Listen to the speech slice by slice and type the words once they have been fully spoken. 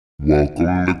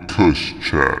Welcome to Kush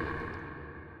Chat.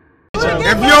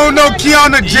 If you don't know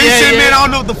Keanu Jason, man, I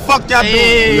don't know what the fuck y'all doing.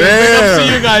 Big up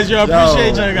to you guys, yo. I appreciate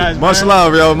you guys, man. Much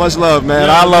love, yo. Much love, man.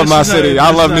 Yo, I love my listen, city.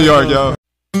 I love New York, yo.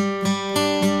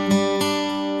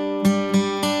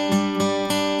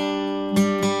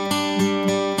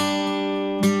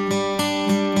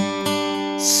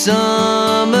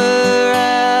 Summer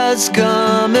has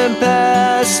come and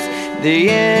passed. The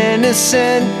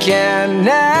innocent can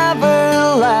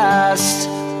never last.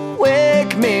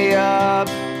 Wake me up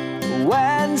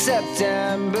when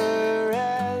September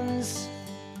ends.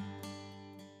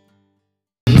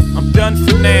 I'm done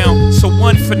for now, so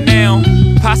one for now.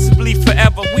 Possibly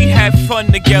forever, we had fun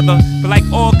together. But like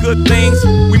all good things,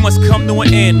 we must come to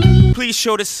an end. Please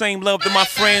show the same love to my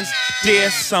friends, dear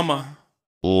Summer.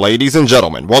 Ladies and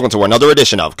gentlemen, welcome to another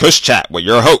edition of Kush Chat with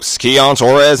your hosts, Keon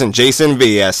Torres and Jason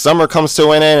V. As summer comes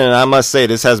to an end, and I must say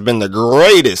this has been the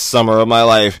greatest summer of my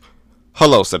life.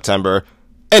 Hello, September.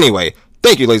 Anyway,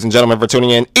 thank you, ladies and gentlemen, for tuning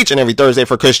in each and every Thursday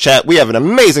for Kush Chat. We have an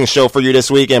amazing show for you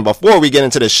this week, and before we get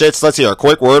into the shits, let's hear a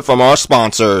quick word from our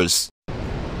sponsors.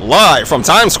 Live from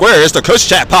Times Square is the Kush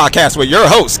Chat podcast with your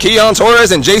hosts, Keon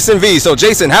Torres and Jason V. So,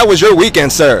 Jason, how was your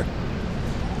weekend, sir?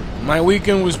 My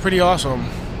weekend was pretty awesome.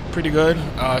 Pretty good.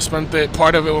 Spent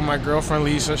part of it with my girlfriend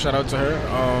Lisa. Shout out to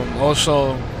her.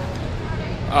 Also,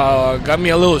 got me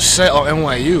a little set on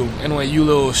NYU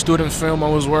little student film I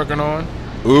was working on.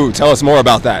 Ooh, tell us more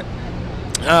about that.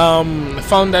 I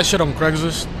found that shit on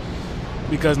Craigslist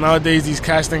because nowadays these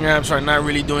casting apps are not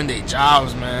really doing their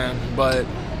jobs, man. But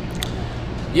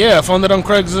yeah, I found it on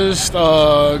Craigslist.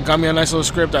 Got me a nice little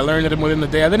script. I learned it within the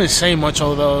day. I didn't say much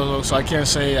although, so I can't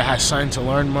say I had time to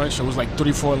learn much. It was like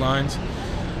 3-4 lines.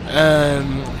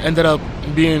 And ended up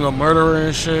being a murderer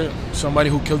and shit. Somebody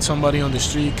who killed somebody on the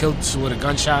street, killed with a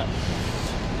gunshot.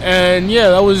 And yeah,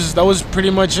 that was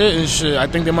pretty much it and shit. I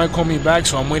think they might call me back,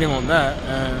 so I'm waiting on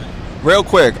that. Real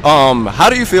quick, how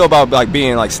do you feel about like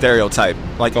being like stereotyped,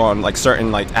 like on like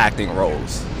certain like acting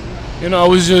roles? You know, I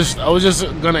was just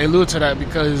gonna allude to that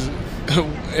because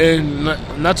in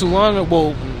not too long ago,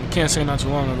 well, can't say not too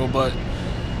long ago, but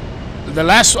the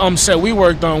last set we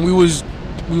worked on, we was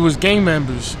gang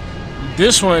members.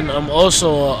 This one, I'm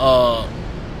also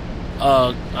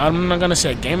I'm not gonna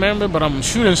say a gang member, but I'm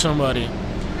shooting somebody.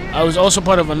 I was also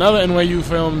part of another NYU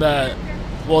film that,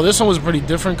 well, this one was pretty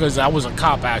different because I was a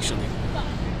cop actually,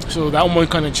 so that one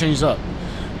kind of changed up.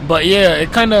 But yeah,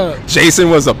 it kind of. Jason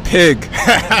was a pig.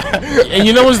 And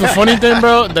you know what's the funny thing,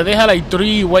 bro? That they had like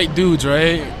 3 white dudes,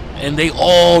 right? And they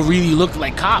all really looked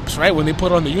like cops, right? When they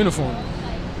put on the uniform,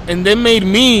 and they made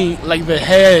me like the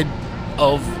head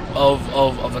of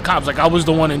the cops. Like I was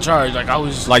the one in charge. Like I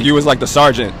was like you was like the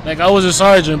sergeant. Like I was a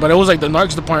sergeant, but it was like the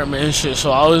narcs department and shit.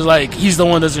 So I was like, he's the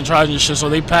one that's in charge and shit. So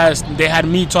they had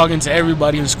me talking to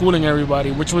everybody and schooling everybody,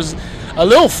 which was a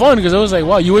little fun because it was like,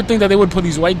 wow, you would think that they would put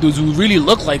these white dudes who really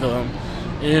look like them.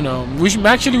 You know, we should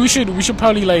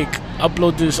probably like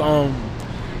upload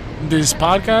this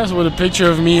podcast with a picture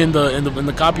of me in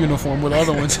the cop uniform with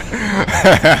other ones.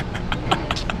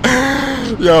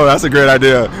 Yo, that's a great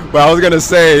idea. But I was gonna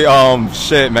say,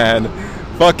 shit, man.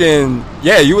 Fucking,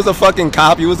 yeah, you was a fucking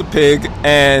cop, you was a pig,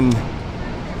 and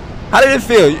how did it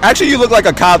feel? Actually, you look like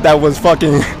a cop that was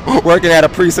fucking working at a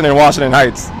precinct in Washington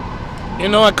Heights. You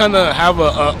know, I kind of have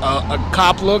a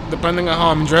cop look, depending on how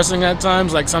I'm dressing at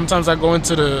times. Like, sometimes I go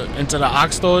into the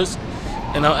Ox stores,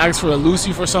 and I'll ask for a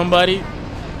Lucy for somebody.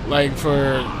 Like,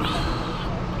 for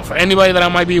anybody that I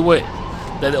might be with.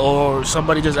 Or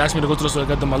somebody just asked me to go to the store to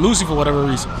get them a Lucy for whatever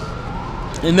reason.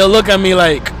 And they'll look at me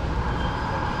like...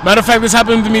 Matter of fact, this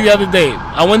happened to me the other day.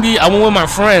 I went with my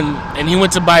friend, and he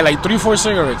went to buy like 3-4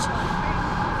 cigarettes.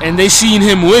 And they seen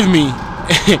him with me.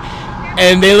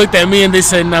 And they looked at me and they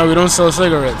said, no, we don't sell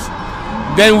cigarettes.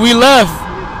 Then we left.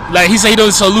 Like, he said he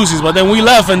doesn't sell Lucy's, but then we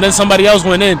left, and then somebody else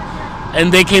went in.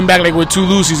 And they came back like with 2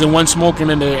 Lucy's and one smoking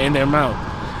in their mouth.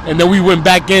 And then we went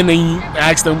back in and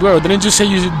asked them, bro, didn't you say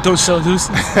you don't sell Lucy's?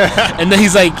 And then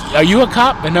he's like, are you a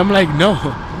cop? And I'm like, no.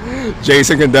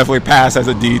 Jason can definitely pass as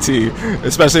a DT,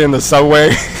 especially in the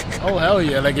subway. Oh, hell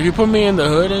yeah. Like, if you put me in the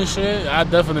hood and shit, I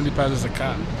definitely pass as a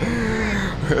cop.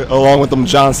 Along with them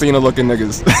John Cena looking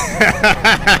niggas.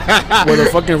 With the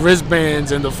fucking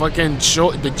wristbands and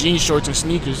the jean shorts and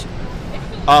sneakers.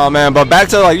 Oh man, but back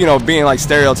to like, you know, being like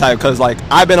stereotyped, because like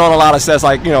I've been on a lot of sets,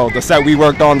 like, you know, the set we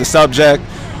worked on, The Subject.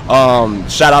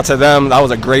 Shout out to them. That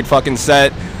was a great fucking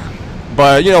set.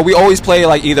 But, you know, we always play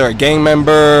like either a gang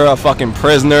member, a fucking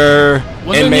prisoner,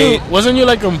 inmate. Wasn't you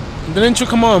like didn't you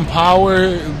come on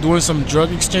Power doing some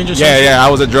drug exchange or something? Yeah, I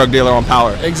was a drug dealer on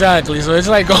Power. Exactly. So it's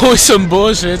like always some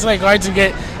bullshit. It's like hard to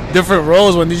get different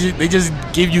roles when they just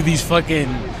give you these fucking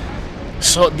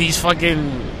so these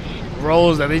fucking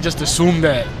roles that they just assume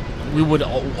that we would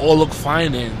all look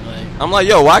fine in. Like, I'm like,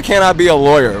 yo, why can't I be a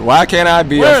lawyer? Why can't I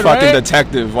be a fucking right?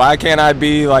 detective? Why can't I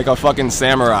be like a fucking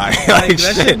samurai? like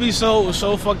that shit. should be so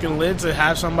fucking lit to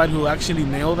have somebody who actually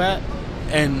nail that.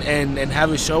 And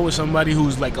have a show with somebody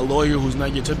who's like a lawyer who's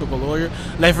not your typical lawyer.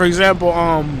 Like, for example,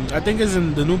 I think it's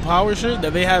in the new Power shit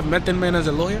that they have Method Man as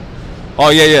a lawyer. Oh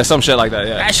yeah, some shit like that.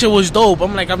 Yeah, That shit was dope.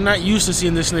 I'm like, I'm not used to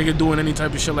seeing this nigga doing any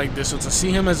type of shit like this. So to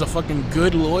see him as a fucking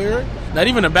good lawyer, not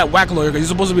even a bad whack lawyer, because he's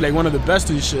supposed to be like one of the best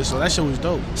of this shit. So that shit was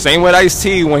dope. Same with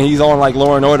Ice-T when he's on like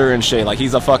Law and Order and shit. Like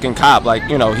he's a fucking cop. Like,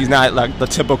 you know, he's not like the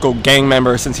typical gang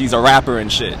member since he's a rapper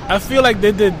and shit. I feel like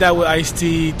they did that with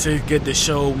Ice-T to get the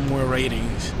show more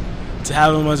ratings. To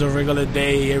have him as a regular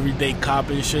day, everyday cop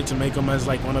and shit, to make him as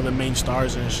like one of the main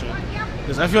stars and shit.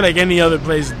 Because I feel like any other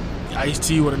place,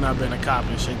 Ice-T would have not been a cop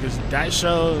and shit. Because that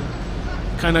show,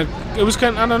 I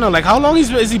don't know, like how long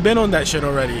has he been on that shit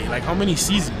already? Like how many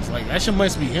seasons? Like that shit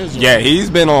must be his. Yeah, he's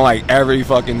been on like every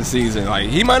fucking season. Like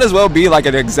he might as well be like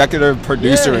an executive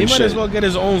producer and shit. He might as well get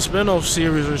his own spin-off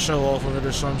series or show off of it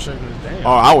or some shit. Damn.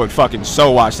 Oh, I would fucking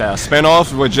so watch that. A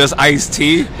spin-off with just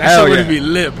Ice-T. That shit would be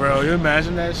lit, bro. You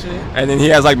imagine that shit? And then he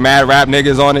has like mad rap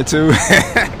niggas on it too.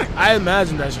 I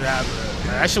imagine that shit happen.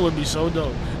 That shit would be so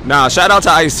dope. Nah, shout out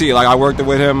to Ice-T. Like I worked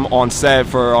with him on set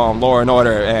for Law and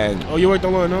Order, and oh, you worked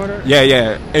on Law and Order?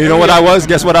 Yeah. And you know what I was?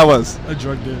 Guess what I was? A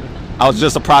drug dealer. I was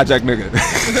just a project nigga.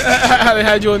 They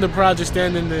had you in the project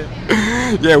standing there.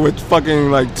 Yeah, with fucking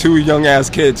like 2 young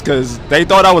ass kids, because they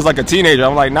thought I was like a teenager.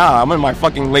 I'm like, nah, I'm in my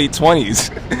fucking late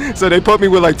 20s. So they put me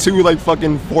with like 2 like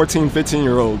fucking 14,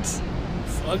 15-year-olds.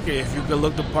 Fuck it, if you could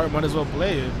look the part, might as well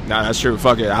play it. Nah, that's true.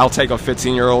 Fuck it. I'll take a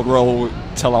 15-year-old role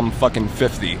till I'm fucking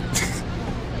 50.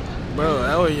 Bro,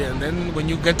 hell yeah. And then when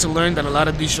you get to learn that a lot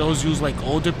of these shows use like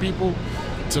older people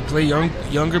to play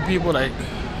younger people, like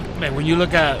when you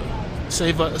look at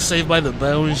Saved by the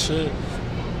Bell and shit.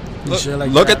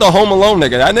 Look at the Home Alone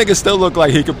nigga. That nigga still look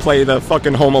like he could play the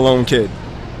fucking Home Alone kid.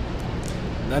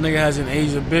 That nigga hasn't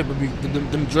aged a bit, but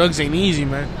them drugs ain't easy,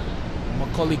 man.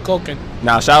 Macaulay Culkin.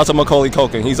 Nah, shout out to Macaulay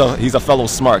Culkin. He's a fellow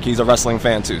smart. He's a wrestling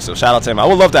fan too, so shout out to him. I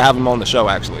would love to have him on the show,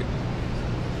 actually.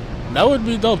 That would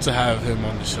be dope to have him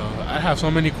on the show. I have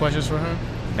so many questions for him.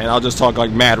 And I'll just talk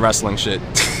like mad wrestling shit.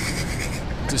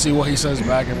 To see what he says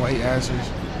back and what he answers.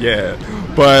 Yeah.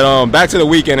 But back to the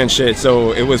weekend and shit.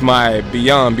 So it was my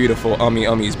beyond beautiful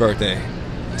Ummy's birthday.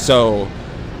 So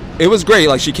it was great.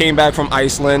 Like she came back from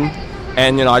Iceland,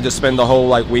 and you know I just spent the whole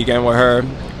like weekend with her.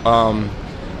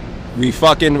 We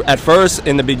fucking at first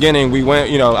in the beginning we went.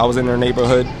 You know I was in her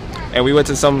neighborhood, and we went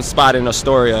to some spot in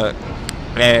Astoria,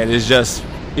 and it's just.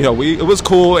 You know, it was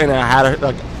cool, and I had her,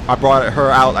 like, I brought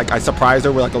her out, like, I surprised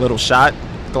her with, like, a little shot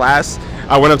glass.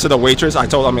 I went up to the waitress. I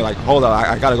told her, like, hold on,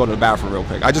 I gotta go to the bathroom real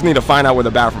quick. I just need to find out where the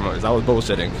bathroom is. I was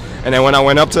bullshitting. And then when I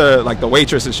went up to, like, the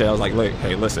waitress and shit, I was like,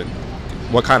 hey, listen,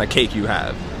 what kind of cake you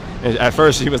have? And at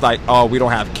first, she was like, oh, we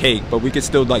don't have cake, but we could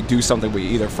still, like, do something with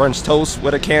either French toast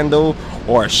with a candle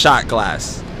or a shot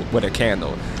glass with a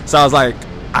candle. So I was like,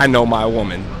 I know my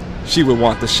woman. She would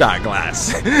want the shot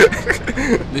glass.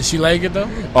 Did she like it though?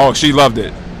 Oh, she loved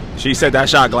it. She said that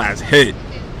shot glass hit.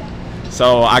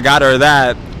 So I got her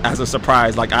that as a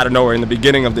surprise, like out of nowhere in the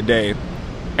beginning of the day.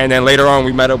 And then later on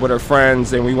we met up with her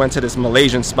friends and we went to this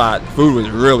Malaysian spot. Food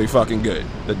was really fucking good.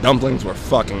 The dumplings were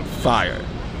fucking fire.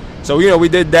 So, you know, we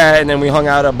did that and then we hung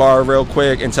out at a bar real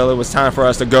quick until it was time for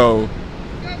us to go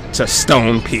to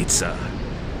Stone Pizza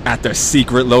at their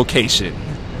secret location.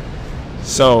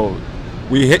 So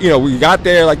we got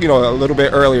there like, you know, a little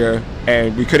bit earlier,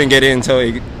 and we couldn't get in until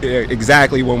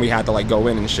exactly when we had to like go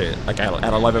in and shit, like at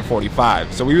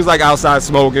 11:45. So we was like outside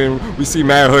smoking. We see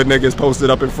mad hood niggas posted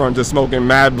up in front just smoking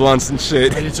mad blunts and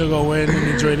shit. Ready to go in and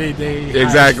enjoy their day.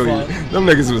 Exactly. Them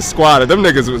niggas was squatted. Them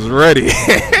niggas was ready.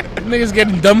 Them niggas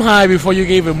getting dumb high before you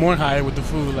gave it more high with the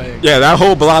food. Like, yeah, that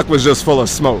whole block was just full of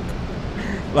smoke.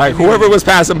 Like, whoever was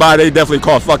passing by, they definitely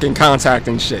caught fucking contact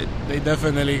and shit. They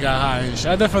definitely got high and shit.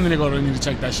 I definitely need to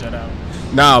check that shit out.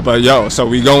 Nah, but yo, so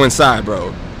we go inside,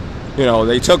 bro. You know,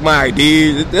 they took my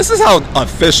ID. This is how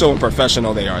official and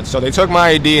professional they are. So they took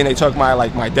my ID and they took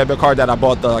my debit card that I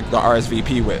bought the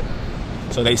RSVP with.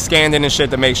 So they scanned it and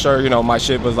shit to make sure, you know, my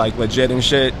shit was like legit and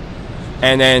shit.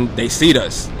 And then they seat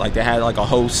us. Like they had like a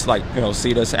host, like, you know,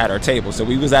 seat us at our table. So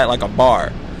we was at like a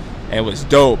bar. And it was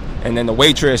dope. And then the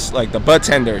waitress, like the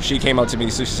bartender, she came up to me.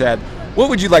 So she said, what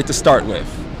would you like to start with?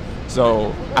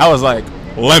 So I was like,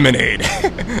 lemonade.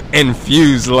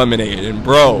 Infused lemonade. And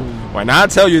bro, when I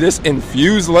tell you this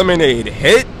infused lemonade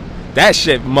hit, that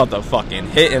shit motherfucking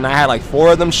hit. And I had like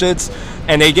 4 of them shits.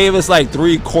 And they gave us like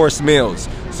 3-course meals.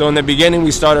 So So in the beginning,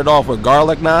 we started off with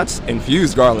garlic knots,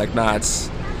 infused garlic knots,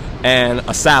 and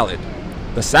a salad.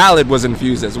 The salad was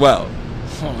infused as well.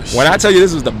 Oh, shit. When I tell you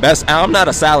this was the best, I'm not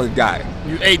a salad guy.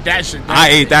 You ate that shit. I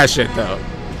ate that shit though.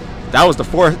 That was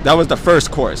the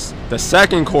first course. The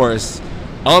second course,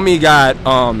 Umi got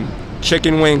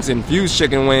chicken wings, infused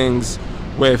chicken wings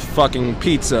with fucking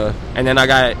pizza, and then I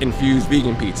got infused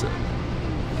vegan pizza.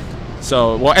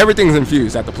 So, well, everything's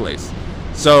infused at the place.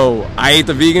 So I ate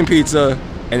the vegan pizza,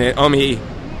 and then Umi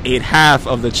ate half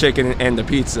of the chicken and the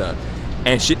pizza,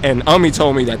 and Umi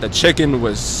told me that the chicken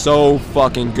was so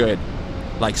fucking good.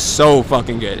 Like, so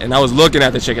fucking good. And I was looking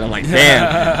at the chicken. I'm like,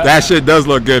 damn, that shit does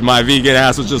look good. My vegan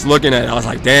ass was just looking at it. I was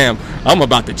like, damn, I'm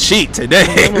about to cheat today.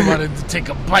 I'm about to take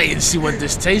a bite and see what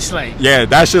this tastes like. Yeah,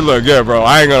 that shit look good, bro.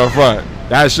 I ain't gonna front.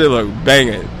 That shit look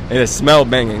banging. And it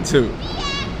smelled banging, too.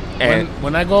 And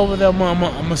when I go over there, I'm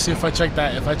gonna see if I check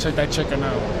that chicken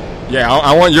out. yeah,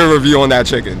 I want your review on that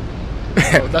chicken.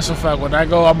 So that's a fact. When I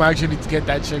go, I'm actually to get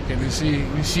that chicken and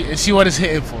see what it's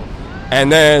hitting for.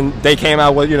 And then they came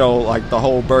out with, you know, like the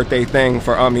whole birthday thing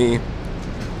for Umi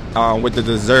with the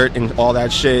dessert and all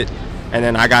that shit. And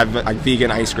then I got like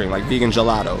vegan ice cream, like vegan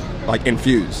gelato, like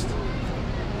infused.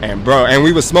 And bro, and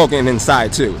we was smoking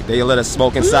inside too. They let us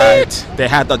smoke inside. Lit. They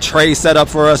had the tray set up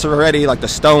for us already, like the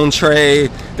stone tray.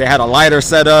 They had a lighter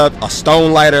set up, a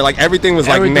stone lighter. Like everything was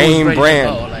like Everything was name ready to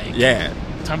brand. go, like, yeah.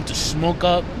 Time to smoke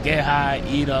up, get high,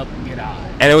 eat up, get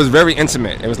high. And it was very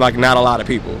intimate. It was like not a lot of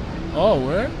people. Oh,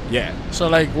 where? Yeah. So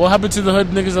like, what happened to the hood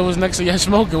niggas that was next to you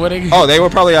smoking? What they? Oh, they were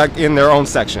probably like in their own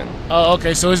section. Oh,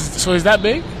 okay. So is that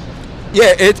big?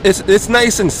 Yeah, it's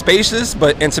nice and spacious,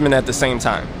 but intimate at the same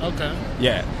time. Okay.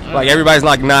 Yeah, like everybody's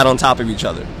like not on top of each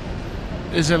other.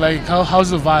 Is it like how's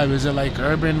the vibe? Is it like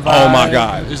urban vibe? Oh my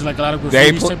god! Is it like a lot of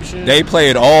They graffiti type of shit? they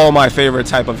played all my favorite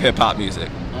type of hip hop music,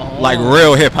 like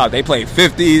real hip hop. They played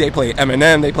 50, they played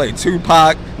Eminem, they played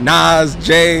Tupac, Nas,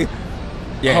 Jay.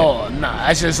 Yeah. Oh nah,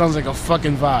 that shit sounds like a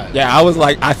fucking vibe. Yeah,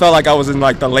 I felt like I was in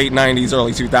like the late 90s,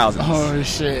 early 2000s. Oh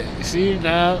shit! See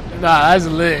now, nah, that's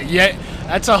lit. Yeah,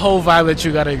 that's a whole vibe that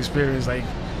you gotta experience. Like,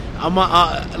 I'm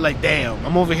like, damn,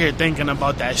 I'm over here thinking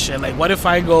about that shit. Like, what if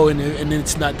I go and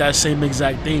it's not that same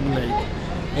exact thing? Like,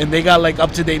 and they got like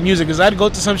up to date music. Cause I'd go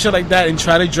to some shit like that and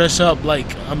try to dress up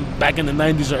like I'm back in the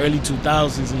 90s or early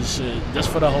 2000s and shit, just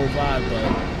for the whole vibe.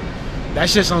 But that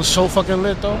shit sounds so fucking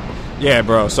lit though. Yeah,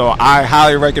 bro. So I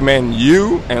highly recommend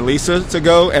you and Lisa to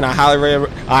go, and I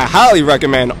highly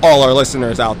recommend all our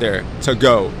listeners out there to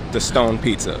go to Stone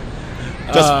Pizza.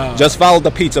 Just follow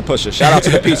the Pizza Pusher. Shout out to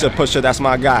the Pizza Pusher. That's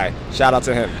my guy. Shout out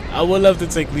to him. I would love to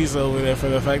take Lisa over there for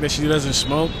the fact that she doesn't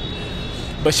smoke,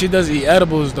 but she does eat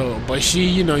edibles though. But she,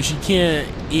 you know, she can't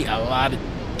eat a lot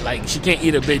of, like, she can't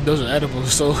eat a big dose of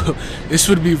edibles. So this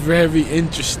would be very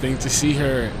interesting to see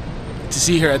her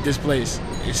at this place.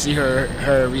 You see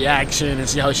her reaction and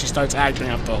see how she starts acting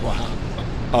after a while.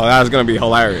 Oh, that's gonna be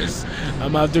hilarious.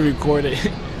 I'm gonna have to record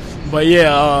it. But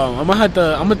yeah, I'm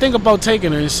gonna think about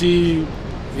taking her and see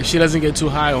if she doesn't get too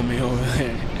high on me over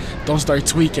there. Don't start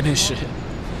tweaking and shit.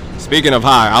 Speaking of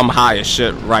high, I'm high as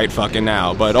shit right fucking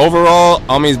now. But overall,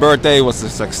 Umi's birthday was a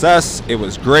success. It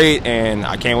was great, and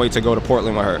I can't wait to go to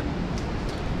Portland with her.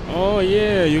 Oh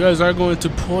yeah, you guys are going to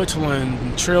Portland,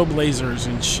 Trailblazers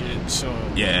and shit. So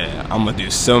yeah, I'm gonna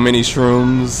do so many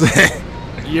shrooms.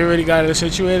 You already got it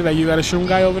situated? Like you got a shroom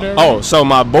guy over there? Oh, so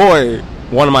my boy,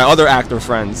 one of my other actor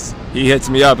friends, he hits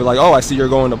me up. He's like, "Oh, I see you're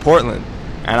going to Portland,"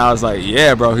 and I was like,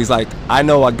 "Yeah, bro." He's like, "I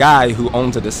know a guy who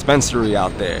owns a dispensary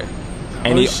out there,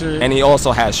 and he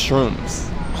also has shrooms."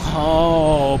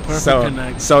 Oh, perfect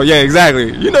connect. So yeah,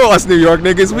 exactly. You know us New York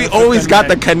niggas, we always got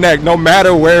the connect no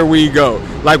matter where we go.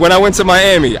 Like when I went to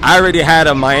Miami, I already had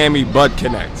a Miami Bud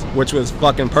Connect, which was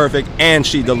fucking perfect, and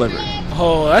she delivered.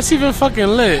 Oh, that's even fucking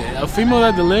lit. A female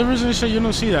that delivers and shit, you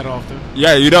don't see that often.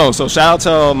 Yeah, you don't. So shout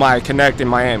out to my connect in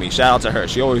Miami. Shout out to her.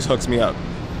 She always hooks me up.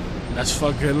 That's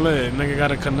fucking lit. Nigga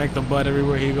gotta connect the bud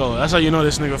everywhere he goes. That's how you know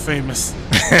this nigga famous.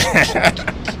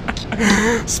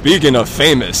 Speaking of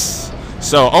famous,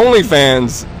 so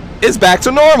OnlyFans is back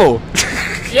to normal.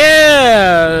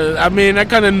 Yeah, I mean, I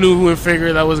kind of knew and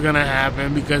figured that was gonna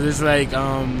happen because it's like,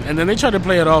 and then they try to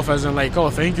play it off as in like, oh,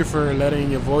 thank you for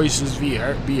letting your voices be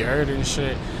heard and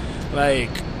shit. Like,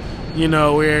 you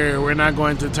know, we're not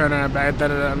going to turn our back.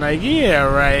 I'm like, yeah,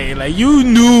 right. Like you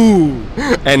knew.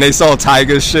 And they saw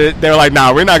Tyga's shit. They were like,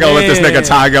 nah, we're not gonna let this nigga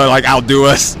Tyga like outdo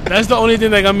us. That's the only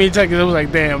thing that got me Tyga. It was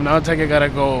like, damn, now Tyga gotta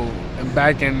go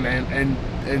back and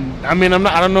I mean,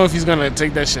 I don't know if he's gonna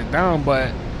take that shit down,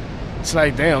 but. It's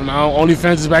like, damn, now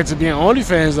OnlyFans is back to being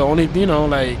OnlyFans. The only, you know,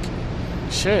 like,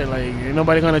 shit, like, ain't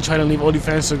nobody gonna try to leave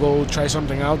OnlyFans to go try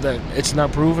something out that it's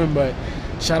not proven, but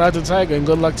shout out to Tiger and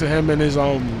good luck to him and his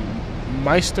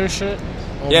Meister shit.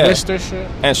 Yeah. Mr. shit.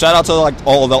 And shout out to like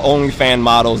all the OnlyFans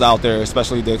models out there,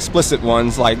 especially the explicit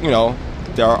ones. Like, you know,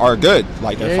 they are good.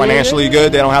 Like, they're financially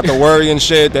good. They don't have to worry and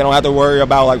shit. They don't have to worry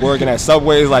about like working at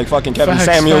Subways, like fucking Kevin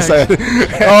Samuel said.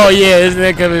 Oh yeah, isn't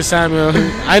that Kevin Samuel?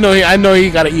 I know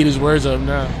he gotta eat his words up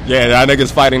now. Yeah, that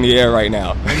nigga's fighting the air right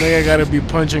now. That nigga gotta be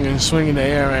punching and swinging the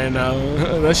air right now.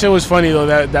 That shit was funny though.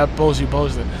 That post he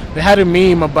posted. They had a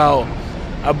meme about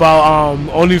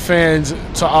OnlyFans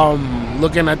to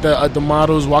looking at the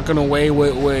models walking away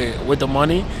with the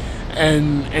money,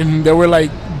 and they were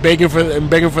like begging for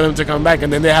them to come back,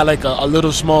 and then they had like a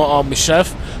little small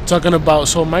chef talking about,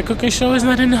 so my cooking show is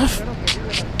not enough.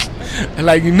 And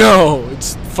like, no,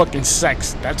 it's fucking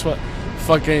sex. That's what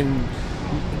fucking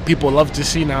people love to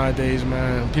see nowadays,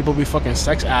 man. People be fucking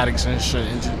sex addicts and shit.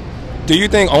 Do you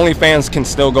think OnlyFans can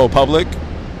still go public,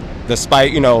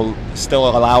 despite, you know, still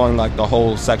allowing like the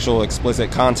whole sexual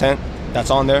explicit content that's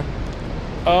on there?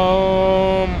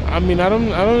 I mean, I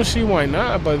don't see why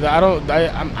not, but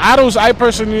I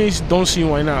personally don't see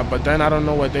why not. But then I don't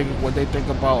know what they think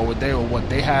about, or what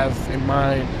they have in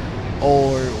mind,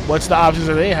 or what's the options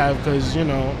that they have, because, you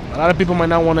know, a lot of people might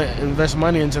not want to invest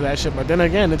money into that shit. But then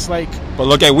again, it's like, but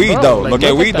look at weed though. Like, look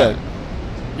at weed though.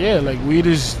 Yeah, like weed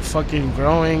is fucking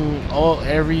growing all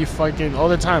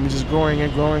the time. It's just growing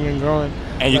and growing and growing.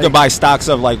 And you can buy stocks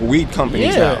of like weed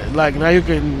companies now. Like now you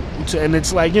can, and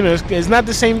it's like, you know, it's not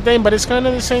the same thing, but it's kind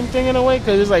of the same thing in a way,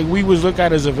 because it's like weed was looked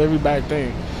at as a very bad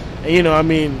thing. And, you know, I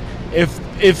mean, if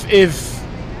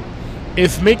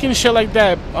making shit like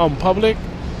that public,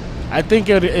 I think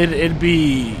it'd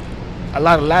be a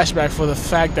lot of lashback for the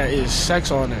fact that it's sex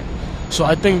on it. So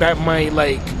I think that might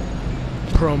like.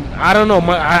 I don't know.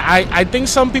 I think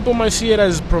some people might see it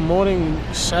as promoting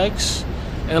sex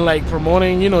and like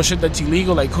promoting, you know, shit that's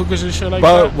illegal, like hookers and shit like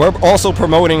that. But we're also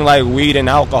promoting like weed and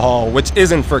alcohol, which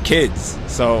isn't for kids.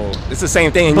 So it's the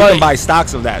same thing, and you can buy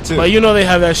stocks of that too. But you know, they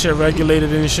have that shit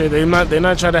regulated and shit. They're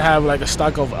not trying to have like a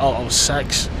stock of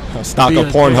sex, a stock of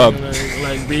Pornhub,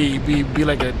 like be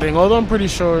like a thing. Although I'm pretty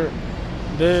sure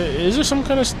is there some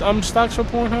kind of stocks for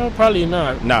Pornhub? Probably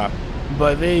not. Nah.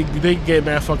 But they get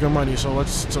mad fucking money, so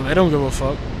they don't give a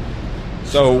fuck.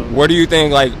 So where do you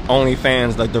think like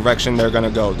OnlyFans, the direction they're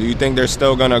gonna go? Do you think they're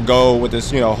still gonna go with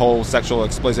this, you know, whole sexual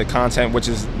explicit content, which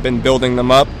has been building them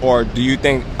up, or do you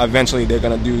think eventually they're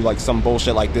gonna do like some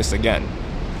bullshit like this again?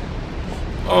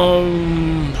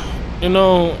 You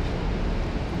know,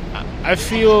 I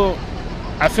feel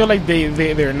like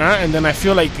they're not, and then I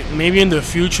feel like maybe in the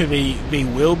future they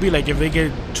will be. Like if they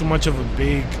get too much of a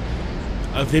big.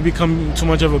 If they become too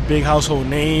much of a big household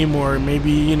name, or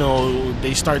maybe, you know,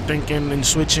 they start thinking and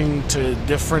switching to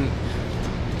different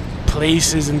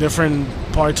places and different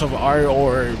parts of art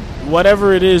or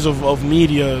whatever it is of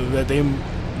media that they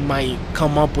might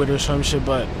come up with or some shit.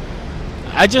 But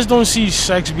I just don't see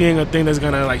sex being a thing that's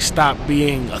gonna like stop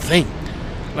being a thing.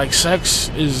 Like sex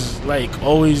is like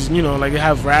always, you know, like they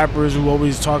have rappers who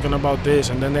always talking about this,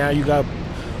 and then now you got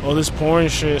all this porn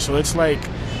shit. So it's like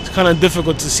it's kind of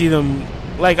difficult to see them.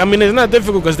 Like, I mean, it's not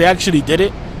difficult because they actually did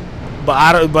it,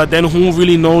 but then who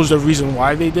really knows the reason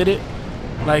why they did it?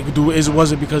 Like,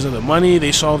 was it because of the money?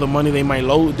 They saw the money they might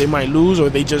lose, or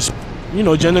they just, you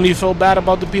know, genuinely felt bad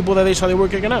about the people that they saw they were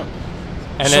kicking out.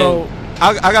 And so, then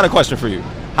I got a question for you.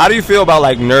 How do you feel about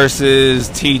like nurses,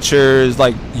 teachers,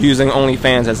 like using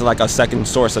OnlyFans as like a second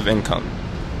source of income?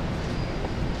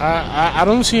 I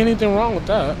don't see anything wrong with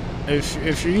that.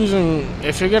 If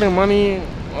you're getting money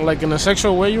like in a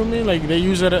sexual way, you mean, like they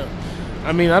use it.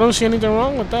 I mean, I don't see anything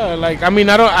wrong with that. Like, I mean,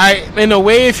 in a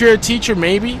way, if you're a teacher,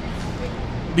 maybe,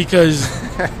 because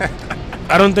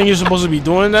I don't think you're supposed to be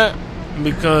doing that,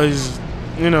 because,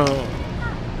 you know,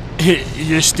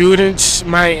 your students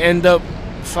might end up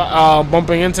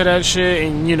bumping into that shit,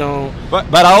 and, you know.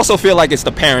 But I also feel like it's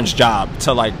the parents' job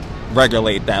to like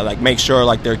regulate that, like make sure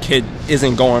like their kid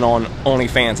isn't going on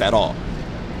OnlyFans at all.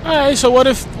 All right, so what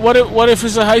if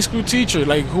it's a high school teacher?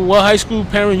 Like, what high school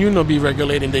parent you know be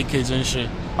regulating their kids and shit?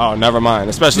 Oh, never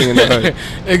mind. Especially in the hood.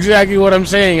 Exactly what I'm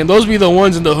saying, and those be the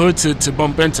ones in the hood to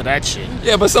bump into that shit.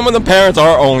 Yeah, but some of the parents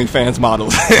are OnlyFans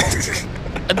models.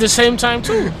 At the same time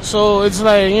too, so it's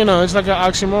like, you know, it's like an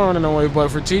oxymoron in a way. But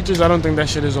for teachers, I don't think that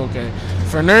shit is okay.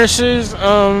 For nurses,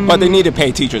 but they need to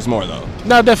pay teachers more though.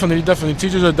 No, definitely.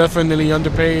 Teachers are definitely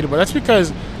underpaid, but that's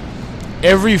because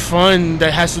every fund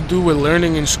that has to do with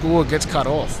learning in school gets cut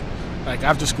off. Like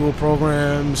after school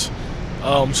programs,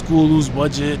 school lose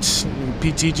budgets,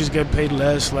 teachers get paid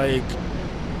less. Like,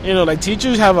 you know, like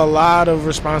teachers have a lot of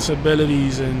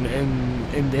responsibilities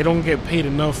and they don't get paid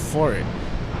enough for it.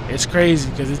 It's crazy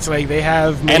because it's like they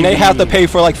have And they have to pay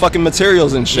for like fucking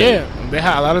materials and shit. Yeah, they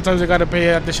have a lot of times they gotta pay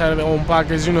at the shot of their own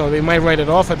pockets. You know, they might write it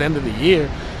off at the end of the year,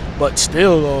 but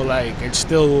still though, like it's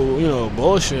still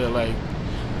bullshit. Like,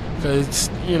 because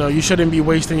you shouldn't be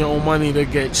wasting your own money to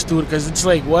get student. Because it's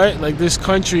like what, like this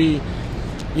country,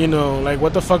 like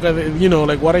what the fuck are they?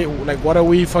 Like what are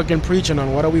we fucking preaching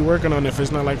on? What are we working on if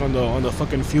it's not like on the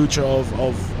fucking future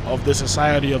of the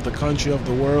society, of the country, of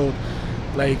the world?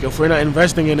 Like, if we're not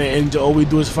investing in it and all we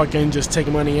do is fucking just take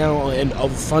money out and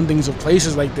of fundings of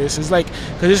places like this, it's like,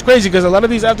 because it's crazy because a lot of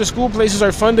these after school places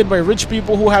are funded by rich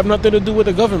people who have nothing to do with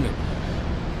the government.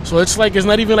 So it's like, it's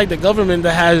not even like the government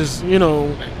that has,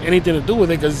 anything to do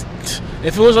with it, because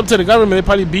if it was up to the government, there'd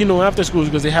probably be no after schools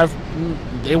because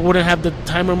they wouldn't have the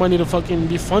time or money to fucking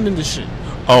be funding this shit.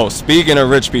 Oh, speaking of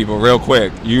rich people, real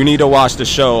quick, you need to watch the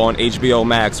show on HBO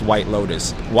Max, White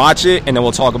Lotus. Watch it, and then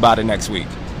we'll talk about it next week.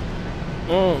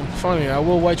 Oh, funny. I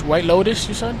will watch White Lotus,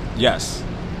 you said? Yes.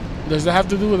 Does that have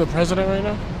to do with the president right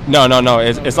now? No.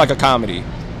 It's like a comedy.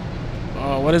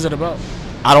 What is it about?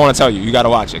 I don't want to tell you. You got to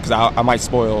watch it because I might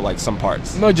spoil like some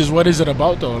parts. No, just what is it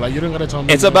about though? Like, you don't got to tell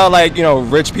me. It's about like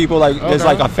rich people. Like there's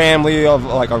like a family of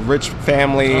like a rich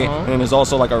family, and then there's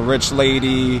also like a rich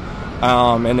lady,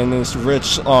 and then this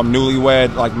rich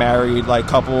newlywed like married like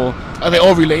couple. Are they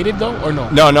all related though, or no?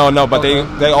 No. But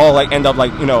they all like end up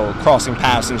like crossing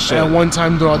paths and shit. At one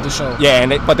time throughout the show. Yeah,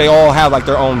 but they all have like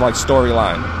their own like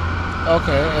storyline.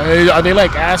 Okay. Are they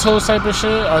like assholes type of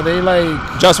shit? Are they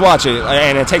like... Just watch it,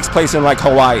 and it takes place in like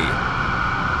Hawaii.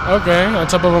 Okay, on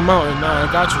top of a mountain. Nah,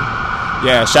 I got you.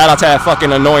 Yeah, shout out to that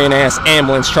fucking annoying ass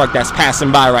ambulance truck that's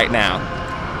passing by right now.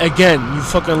 Again, you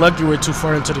fucking lucky we're too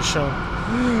far into the show.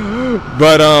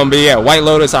 But yeah, White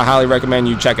Lotus, I highly recommend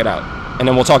you check it out. And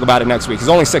then we'll talk about it next week. It's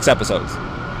only 6 episodes.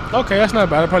 Okay, that's not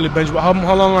bad. I'll probably binge. How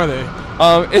long are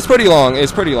they? It's pretty long.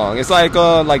 It's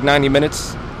like 90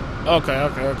 minutes. Okay.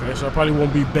 So I probably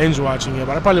won't be binge watching it,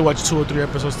 but I'll probably watch 2 or 3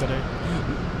 episodes today.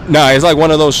 No, it's like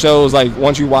one of those shows, like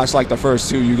once you watch like the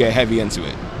first 2, you get heavy into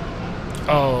it.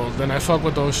 Oh, then I fuck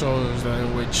with those shows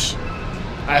then, which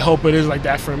I hope it is like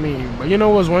that for me. But you know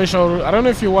what's one show, I don't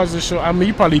know if you watch this show, I mean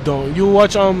you probably don't. You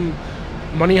watch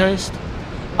Money Heist?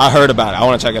 I heard about it. I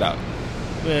want to check it out.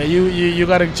 Yeah, you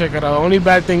gotta check it out. Only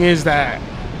bad thing is that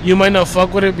you might not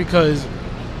fuck with it because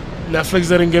Netflix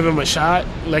didn't give him a shot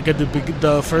like at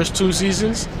the first 2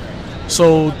 seasons.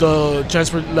 So the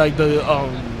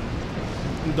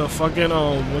fucking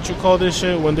what you call this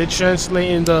shit when they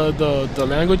translate in the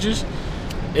languages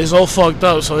is all fucked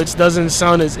up. So it doesn't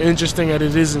sound as interesting as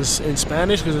it is in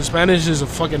Spanish, because in Spanish is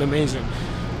fucking amazing.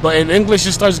 But in English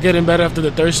it starts getting better after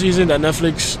the 3rd season. That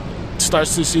Netflix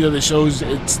starts to see that the shows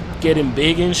it's getting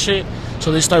big and shit.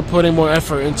 So they start putting more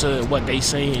effort into what they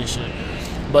say and shit.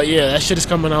 But yeah, that shit is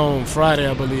coming out on Friday,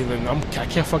 I believe, and I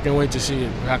can't fucking wait to see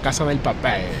it. La Casa del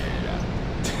Papel.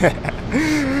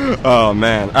 Oh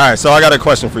man! All right, so I got a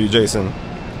question for you, Jason.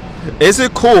 Is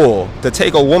it cool to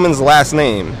take a woman's last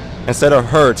name instead of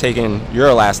her taking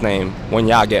your last name when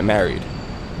y'all get married?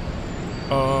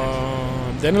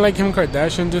 Didn't like Kim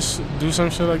Kardashian just do some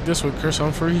shit like this with Chris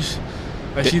Humphries?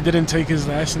 Like she didn't take his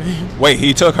last name. Wait,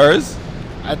 he took hers?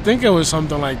 I think it was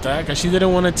something like that, because she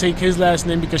didn't want to take his last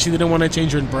name because she didn't want to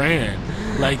change her brand.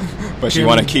 Like, but she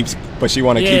want to keep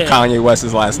Kanye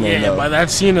West's last name. Yeah, though. but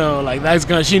that's she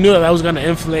knew that was gonna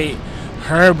inflate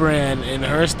her brand and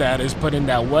her status, putting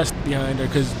that West behind her,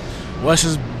 because West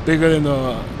is bigger than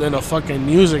the fucking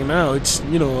music now. It's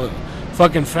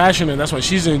fucking fashion, and that's what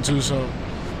she's into. So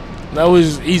that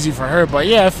was easy for her. But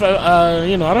yeah,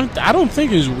 I don't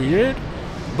think it's weird.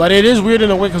 But it is weird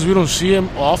in a way because we don't see him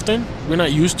often. We're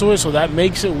not used to it, so that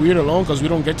makes it weird alone because we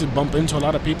don't get to bump into a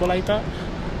lot of people like that.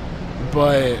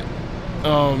 But,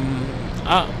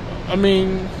 I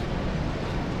mean,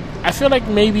 I feel like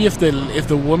maybe if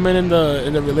the woman in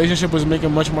the relationship was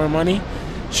making much more money,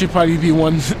 she'd probably be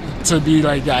one to be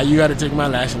like, yeah, you got to take my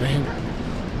last name.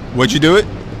 Would you do it?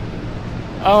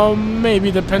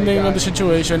 Maybe depending on the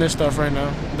situation and stuff right now.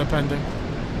 Depending.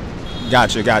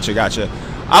 Gotcha.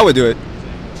 I would do it.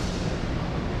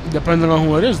 Depending on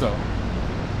who it is, though.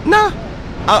 Nah,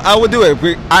 I would do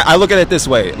it. I look at it this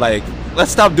way: like,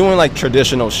 let's stop doing like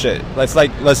traditional shit.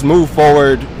 Let's move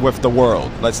forward with the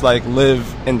world. Let's like live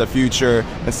in the future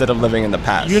instead of living in the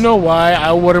past. You know why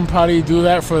I wouldn't probably do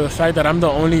that? For the fact that I'm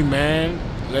the only man,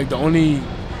 like the only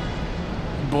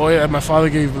boy that my father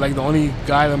gave, like the only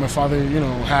guy that my father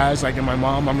has, like in my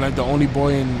mom. I'm like the only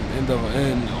boy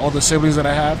in all the siblings that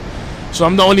I have. So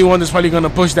I'm the only one that's probably going to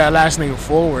push that last name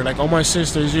forward. Like all my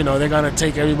sisters, they're going to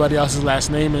take everybody else's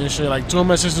last name and shit. Like 2 of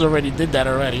my sisters already did that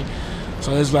already.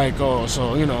 So it's like, oh,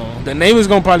 so you know, the name is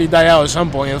gonna probably die out at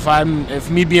some point if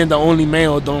me being the only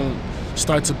male don't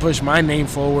start to push my name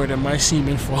forward and my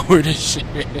semen forward and shit.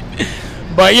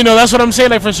 But you know, that's what I'm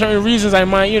saying. Like for certain reasons, I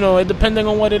might, you know, depending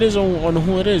on what it is, on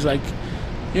who it is, like,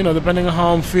 you know, depending on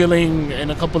how I'm feeling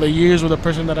in a couple of years with the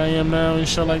person that I am now and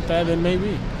shit like that, then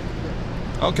maybe.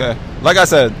 Okay. Like I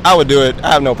said, I would do it.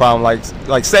 I have no problem.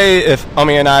 Like say if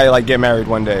Umi and I like get married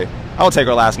one day, I will take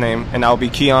her last name and that will be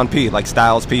Keon P, like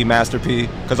Styles P, Master P,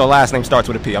 because her last name starts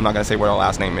with a P. I'm not gonna say what her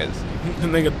last name is. The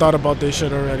nigga thought about this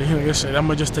shit already. Like I said, I'm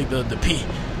gonna just take the P,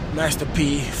 Master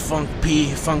P, Funk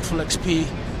Flex P.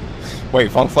 Wait,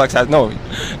 Funk Flex has no.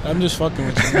 I'm just fucking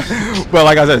with you. Well,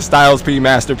 like I said, Styles P,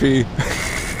 Master P.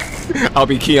 I'll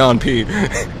be Keon P.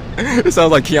 It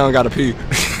sounds like Keon got a P.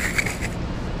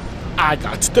 I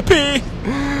got the P.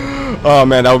 Oh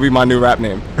man, that would be my new rap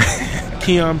name.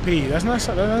 Keon P. That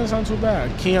doesn't sound too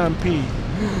bad. Keon P.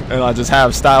 And I just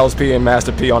have Styles P and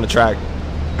Master P on the track.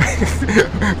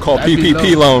 Called That'd be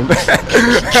PPP low. Loan.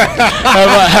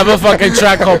 have a fucking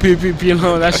track called PPP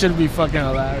Loan. That should be fucking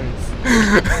hilarious.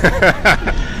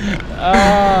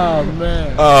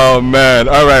 Oh man.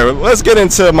 All right, let's get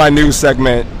into my new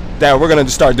segment that we're gonna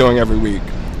start doing every week.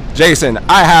 Jason,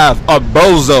 I have a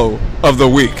bozo of the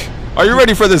week. Are you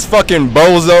ready for this fucking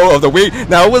bozo of the week?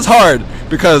 Now, it was hard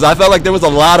because I felt like there was a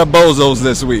lot of bozos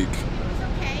this week.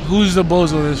 Who's the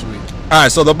bozo this week? All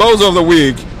right, so the bozo of the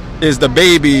week is the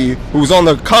baby who's on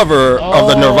the cover of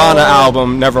the Nirvana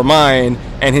album Nevermind,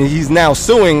 and he's now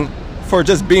suing for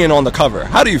just being on the cover.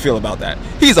 How do you feel about that?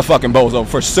 He's a fucking bozo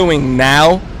for suing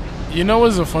now. You know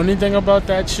what's the funny thing about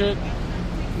that shit?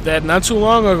 That not too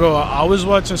long ago, I was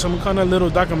watching some kind of little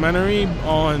documentary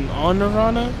on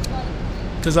Nirvana,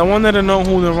 because I wanted to know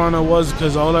who Nirvana was,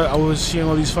 because I was seeing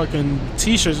all these fucking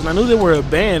t-shirts, and I knew they were a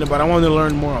band, but I wanted to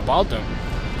learn more about them.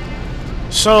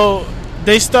 So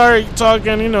they start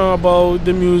talking, you know, about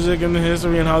the music and the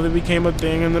history and how they became a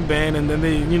thing in the band, and then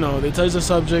they, you know, they touch the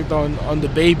subject on the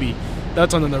baby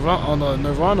that's on the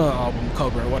Nirvana album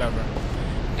cover or whatever,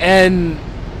 and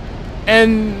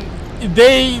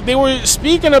they were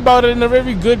speaking about it in a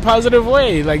very good, positive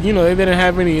way. Like, you know, they didn't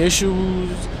have any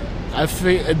issues. I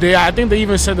think they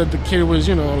even said that the kid was,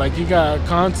 you know, like he got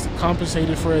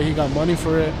compensated for it, he got money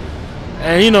for it.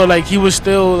 And, you know, like, he was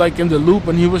still, like, in the loop,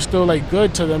 and he was still, like,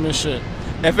 good to them and shit.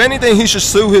 If anything, he should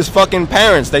sue his fucking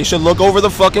parents. They should look over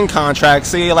the fucking contract,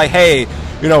 see, like, hey,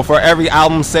 you know, for every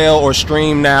album sale or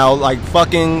stream now, like,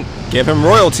 fucking give him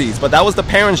royalties. But that was the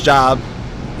parents' job,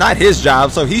 not his job,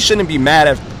 so he shouldn't be mad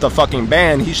at the fucking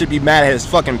band. He should be mad at his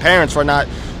fucking parents for not,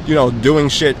 you know, doing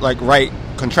shit, like, right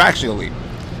contractually.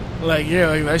 Like, yeah,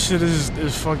 like, that shit is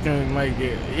fucking, like,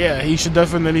 yeah, he should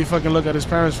definitely fucking look at his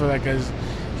parents for that, because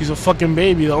he's a fucking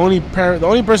baby. The only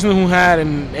person who had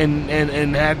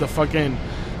and had the fucking,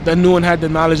 that knew and had the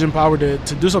knowledge and power to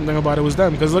do something about it was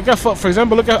them. Because look at, for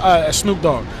example, look at Snoop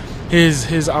Dogg,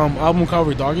 his album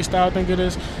cover, Doggy Style, I think it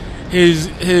is.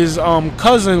 His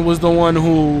cousin was the one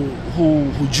who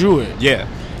drew it. Yeah.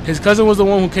 His cousin was the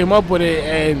one who came up with it,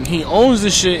 and he owns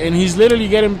the shit, and he's literally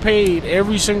getting paid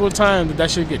every single time that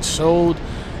shit gets sold,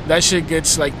 that shit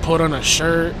gets, like, put on a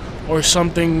shirt or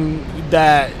something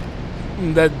that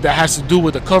has to do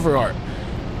with the cover art.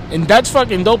 And that's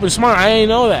fucking dope and smart. I ain't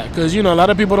know that, because, you know, a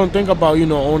lot of people don't think about, you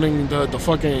know, owning the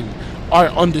fucking art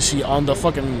on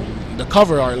the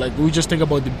cover art. Like, we just think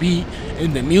about the beat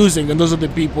and the music, and those are the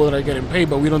people that are getting paid,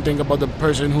 but we don't think about the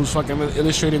person who's fucking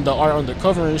illustrating the art on the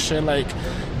cover and shit. Like,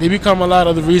 they become a lot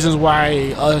of the reasons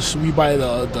why we buy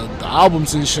the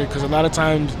albums and shit, because a lot of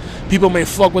times people may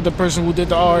fuck with the person who did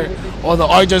the art, or the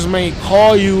art just may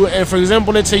call you, and for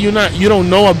example, let's say you don't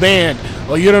know a band,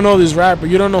 or you don't know this rapper,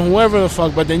 you don't know whoever the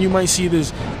fuck, but then you might see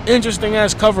this interesting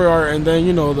ass cover art, and then,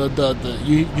 you know,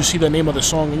 you see the name of the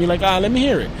song, and you're like, let me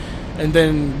hear it. And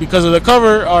then because of the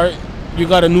cover art, you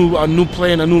got a new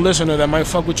play and a new listener that might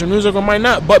fuck with your music or might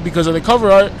not, but because of the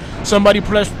cover art, somebody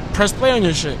press play on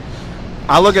your shit.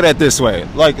 I look at it this way.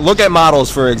 Like, look at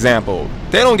models, for example.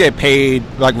 They don't get paid,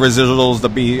 like, residuals to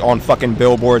be on fucking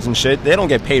billboards and shit. They don't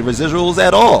get paid residuals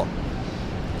at all.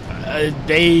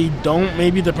 They don't,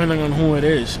 maybe depending on who it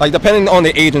is. Like, depending on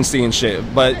the agency and shit.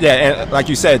 But, yeah, and like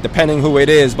you said, depending who it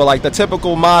is. But, like, the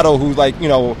typical model who's, like, you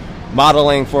know,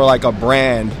 modeling for, like, a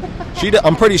brand,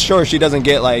 I'm pretty sure she doesn't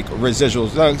get, like,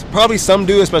 residuals. Probably some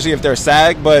do, especially if they're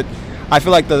SAG, but I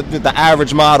feel like the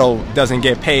average model doesn't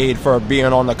get paid for being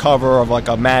on the cover of, like,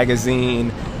 a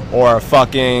magazine or a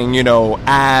fucking, you know,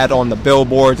 ad on the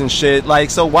billboards and shit. Like,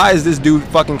 so why is this dude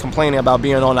fucking complaining about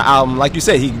being on the album? Like you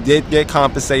said, he did get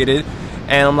compensated,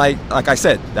 and I'm like I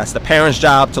said, that's the parents'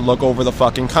 job to look over the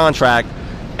fucking contract,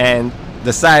 and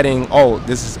deciding, oh,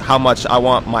 this is how much I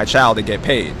want my child to get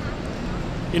paid.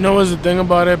 You know what's the thing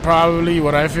about it? Probably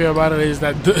what I feel about it is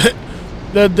that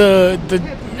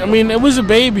I mean, it was a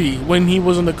baby when he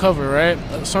was on the cover, right?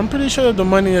 So I'm pretty sure that the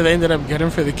money that they ended up getting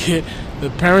for the kid, the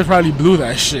parents probably blew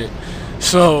that shit.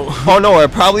 So. Oh no,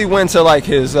 it probably went to like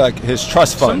his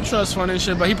trust fund. Some trust fund and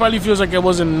shit, but he probably feels like it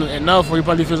wasn't enough, or he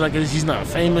probably feels like he's not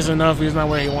famous enough, he's not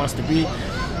where he wants to be.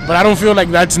 But I don't feel like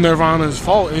that's Nirvana's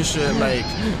fault and shit. Like,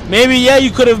 maybe, yeah,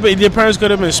 your parents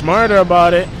could have been smarter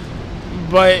about it,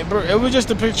 but bro, it was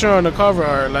just a picture on the cover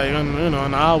art, like, on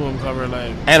the album cover,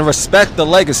 like. And respect the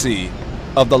legacy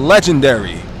of the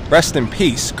legendary, rest in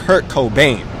peace, Kurt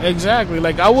Cobain. Exactly.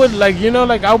 Like, I would, like,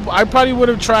 I probably would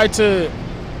have tried to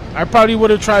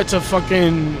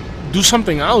fucking do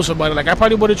something else about it. Like, I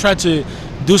probably would have tried to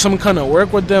do some kind of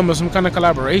work with them or some kind of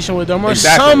collaboration with them or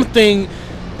something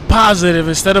positive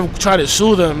instead of try to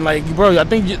sue them. Like, bro, I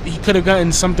think he could have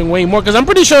gotten something way more, because I'm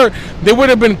pretty sure they would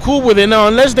have been cool with it. Now,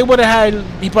 unless they would have had,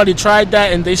 he probably tried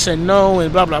that and they said no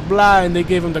and blah, blah, blah, and they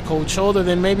gave him the cold shoulder,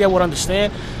 then maybe I would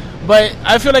understand. But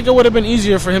I feel like it would have been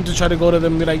easier for him to try to go to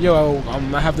them and be like, yo,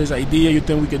 I have this idea, you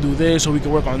think we could do this, or we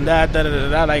could work on that,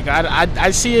 da-da-da-da. Like,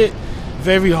 I see it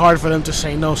very hard for them to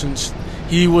say no, since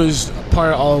he was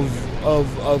part of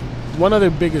one of their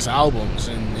biggest albums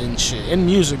and shit, in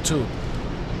music too.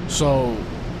 So,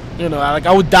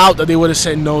 I would doubt that they would have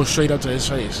said no straight up to his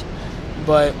face.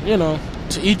 But, to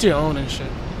each their own and shit.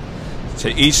 To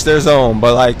each their own.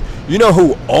 But, like, you know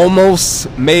who almost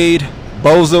made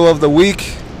Bozo of the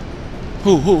Week?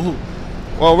 Who?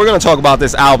 Well, we're going to talk about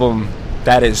this album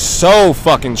that is so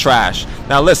fucking trash.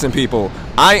 Now, listen, people.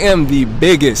 I am the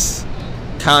biggest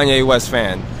Kanye West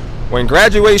fan. When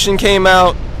Graduation came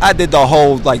out, I did the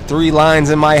whole, 3 lines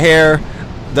in my hair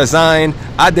design.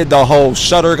 I did the whole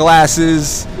shutter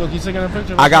glasses. Look, he's taking a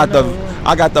picture. I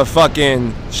got the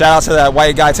fucking, shout out to that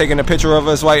white guy taking a picture of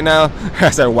us right now.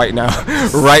 I said white now.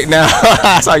 Right now.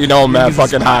 That's how you know I'm mad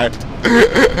fucking high.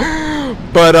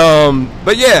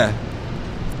 But yeah,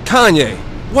 Kanye,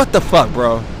 what the fuck,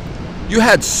 bro? You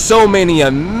had so many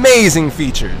amazing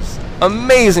features. I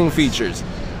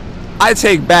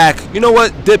take back, you know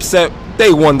what? Dipset,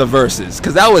 they won the verses,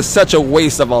 because that was such a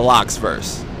waste of a Lox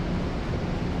verse.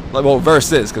 Well,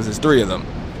 verses, because there's 3 of them.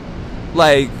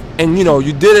 Like, and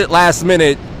you did it last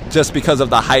minute just because of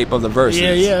the hype of the verses.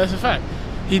 Yeah, that's a fact.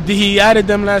 He added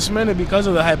them last minute because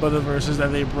of the hype of the verses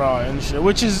that they brought and shit,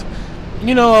 which is,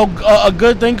 a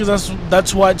good thing, because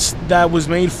that's what that was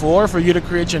made for you to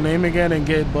create your name again and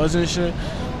get buzz and shit.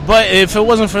 But if it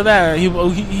wasn't for that,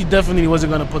 he definitely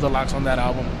wasn't gonna put the Lox on that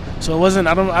album. So it wasn't.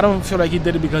 I don't feel like he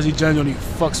did it because he genuinely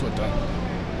fucks with them.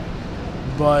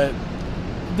 But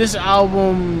this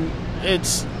album,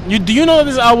 do you know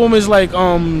this album is like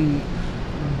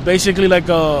basically like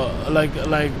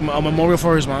a memorial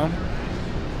for his mom?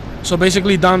 So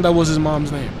basically, Donda was his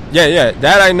mom's name. Yeah,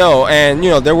 that I know. And,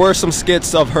 there were some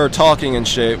skits of her talking and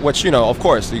shit, which, of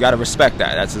course, you gotta respect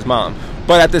that. That's his mom.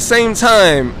 But at the same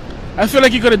time, I feel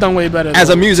like he could have done way better. As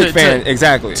a music fan,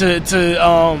 exactly.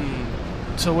 To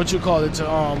what you call it,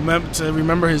 to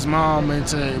remember his mom and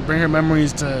to bring her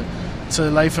memories to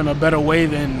life in a better way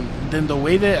than the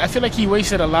way that I feel like he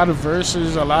wasted a lot of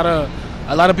verses, a lot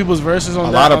of people's verses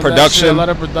on that. A lot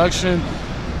of production.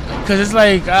 Because it's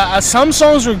like, some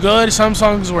songs were good, some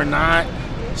songs were not.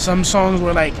 Some songs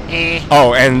were like, eh.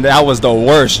 Oh, and that was the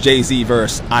worst Jay-Z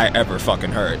verse I ever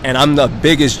fucking heard. And I'm the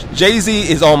biggest.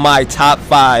 Jay-Z is on my top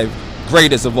 5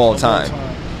 greatest of all time.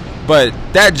 But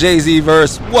that Jay-Z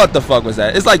verse, what the fuck was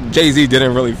that? It's like Jay-Z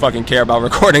didn't really fucking care about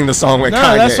recording the song with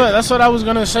Kanye. That's what I was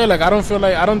gonna say. Like, I don't think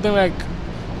like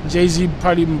Jay-Z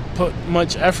probably put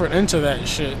much effort into that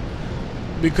shit.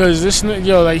 Because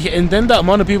and then the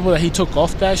amount of people that he took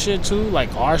off that shit too,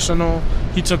 like Arsenal,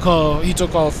 he took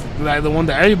off like the one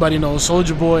that everybody knows,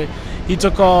 Soulja Boy. He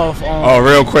took off.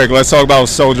 Real quick, let's talk about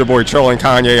Soulja Boy trolling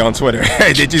Kanye on Twitter.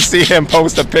 Hey, did you see him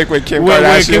post a pic with Kim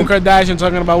Kardashian? With Kim Kardashian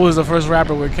talking about who was the first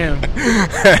rapper with Kim.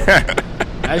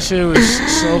 That shit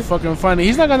was so fucking funny.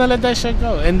 He's not gonna let that shit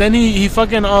go. And then he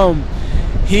fucking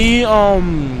he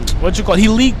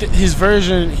leaked his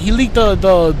version. He leaked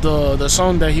the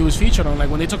song that he was featured on. Like,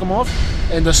 when they took him off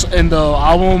and the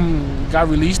album got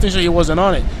released and shit, he wasn't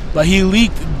on it. But he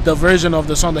leaked the version of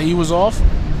the song that he was off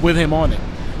with him on it.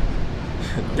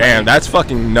 Damn, that's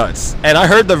fucking nuts. And I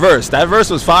heard the verse. That verse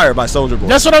was fired by Soulja Boy.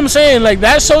 That's what I'm saying. Like,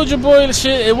 that Soulja Boy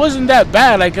shit, it wasn't that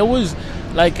bad. Like, it was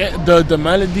like the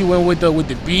melody went with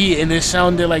the beat, and it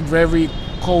sounded like very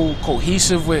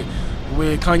cohesive with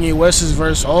Kanye West's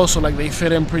verse also. Like, they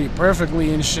fit in pretty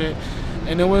perfectly and shit.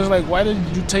 And it was like, why did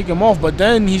you take him off? But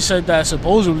then he said that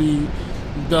supposedly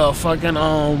the fucking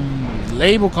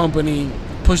label company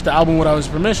pushed the album without his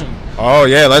permission. Oh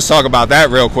yeah, let's talk about that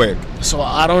real quick. So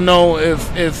I don't know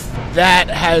if that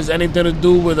has anything to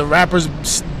do with the rappers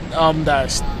that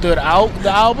stood out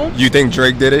the album. You think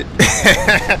Drake did it?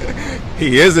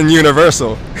 He is in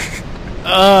Universal.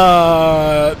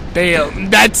 Damn,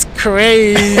 that's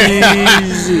crazy.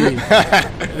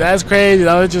 That's crazy.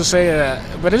 I would just say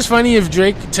that. But it's funny if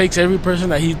Drake takes every person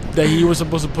that he was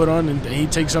supposed to put on and he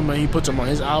takes them and he puts them on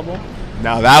his album.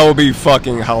 Now that would be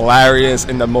fucking hilarious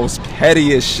and the most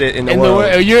pettiest shit in the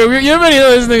world. You already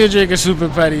know this nigga Drake is super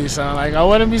petty, son. Like I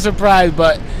wouldn't be surprised,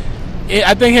 but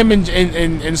I think him and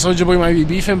Soulja Boy might be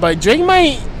beefing, but Drake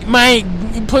might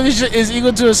put his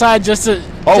ego to the side just to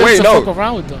fuck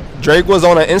around with them. Drake was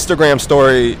on an Instagram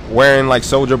story wearing like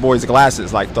Soulja Boy's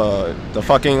glasses, like the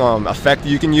fucking effect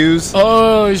you can use.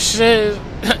 Oh shit,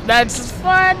 that's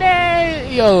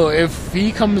funny. Yo, if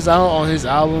he comes out on his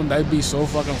album, that'd be so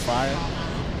fucking fire.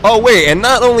 Oh wait, and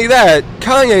not only that,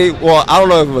 Kanye, well, I don't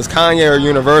know if it was Kanye or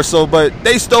Universal, but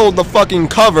they stole the fucking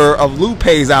cover of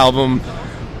Lupe's album,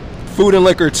 Food and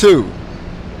Liquor 2.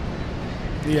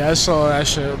 Yeah, I saw that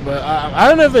shit, but I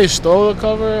don't know if they stole the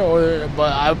cover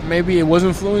but maybe it was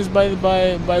influenced by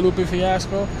Lupe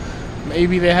Fiasco.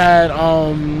 Maybe they had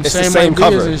it's the same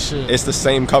cover. And shit. It's the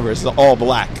same cover. It's all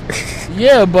black.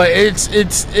 Yeah, but it's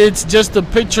just a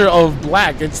picture of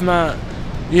black. It's not,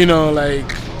 there's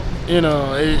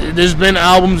been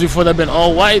albums before that've been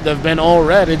all white, that've been all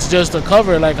red. It's just a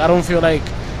cover. Like I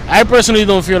personally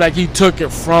don't feel like he took it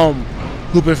from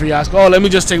Lupe Fiasco. Oh, let me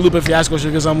just take Lupe Fiasco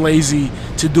shit because I'm lazy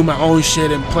to do my own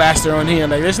shit and plaster on here.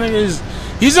 Like this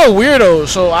nigga he's a weirdo.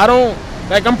 So I don't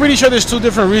I'm pretty sure there's two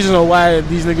different reasons of why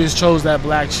these niggas chose that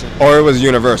black shit. Or it was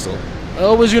Universal.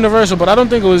 It was Universal, but I don't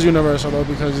think it was Universal though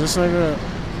because this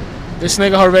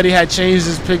nigga already had changed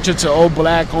his picture to all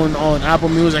black on Apple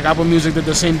Music. Apple Music did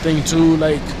the same thing too,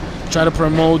 like try to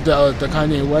promote the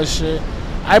Kanye West shit.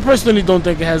 I personally don't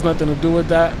think it has nothing to do with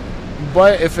that,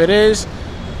 but if it is,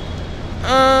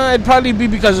 it'd probably be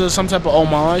because of some type of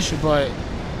homage, but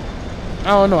I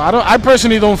don't know. I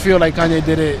personally don't feel like Kanye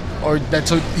did it or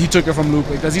he took it from Lupe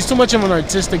because he's too much of an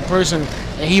artistic person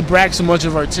and he brags so much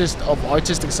of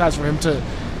artistic sides for him to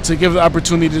give the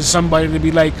opportunity to somebody to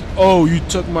be like, oh, you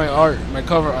took my art, my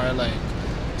cover art. Like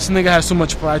this nigga has too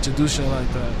much pride to do shit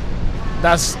like that.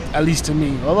 That's at least to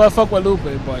me. Although I fuck with Lupe,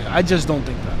 but I just don't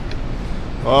think that.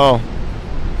 Well,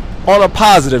 on a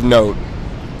positive note,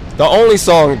 the only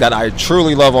song that I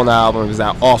truly love on the album is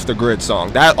that Off the Grid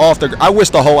song. I wish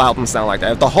the whole album sounded like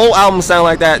that. If the whole album sounded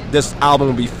like that, this album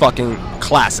would be fucking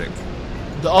classic.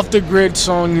 The Off the Grid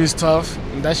song is tough.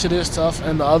 That shit is tough.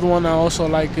 And the other one I also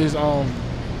like is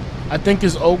I think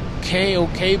is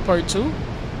OK Part 2.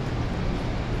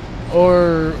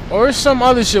 Or some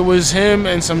other shit was him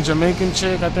and some Jamaican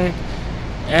chick, I think.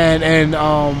 And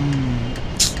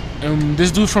this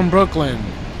dude from Brooklyn,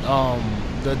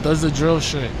 that does the drill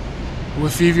shit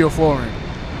with Fivio Foreign.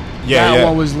 That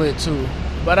one was lit too.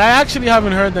 But I actually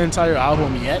haven't heard the entire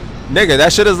album yet. Nigga,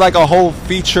 that shit is like a whole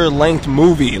feature-length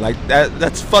movie. Like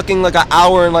that's fucking like an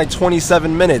hour and like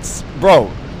 27 minutes. Bro,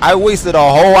 I wasted a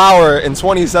whole hour and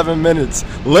 27 minutes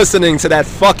listening to that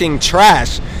fucking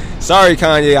trash. Sorry,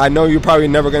 Kanye, I know you're probably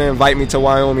never going to invite me to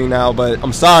Wyoming now, but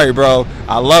I'm sorry, bro.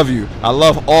 I love you. I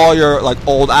love all your like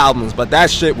old albums, but that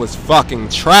shit was fucking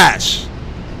trash.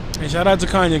 And shout out to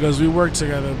Kanye because we worked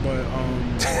together, but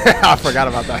I forgot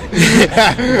about that.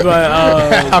 But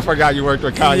I forgot you worked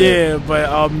with Kanye. Yeah, but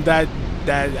that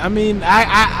I mean,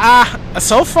 I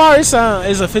so far it's a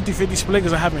 50-50 split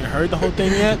because I haven't heard the whole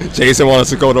thing yet. Jason wants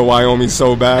to go to Wyoming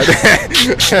so bad.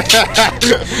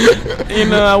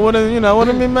 I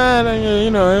wouldn't be mad.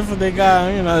 If they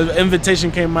got an invitation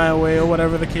came my way or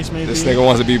whatever the case may be. This nigga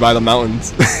wants to be by the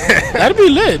mountains. That'd be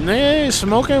lit, nigga.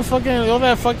 Smoking fucking all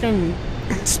that fucking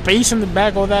space in the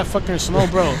back, all that fucking snow,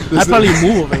 bro. I'd probably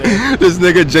move over there. This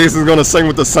nigga Jason's gonna sing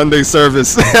with the Sunday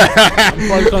service. I'm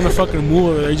probably gonna fucking move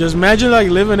over there. Just imagine like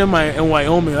living in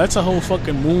Wyoming. That's a whole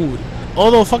fucking mood.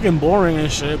 Although fucking boring and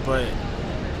shit, but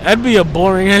that'd be a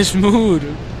boring ass mood.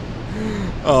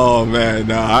 Oh man,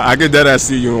 nah, I could deadass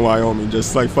see you in Wyoming,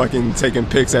 just like fucking taking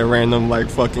pics at random like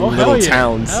fucking little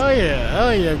towns. Hell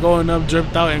yeah, going up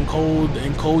dripped out in cold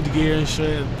gear and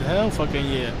shit. Hell fucking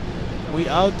yeah, we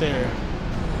out there.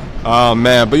 Oh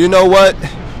man, but you know what?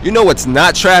 You know what's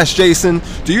not trash, Jason?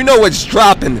 Do you know what's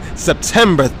dropping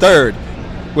September 3rd,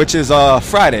 which is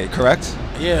Friday, correct?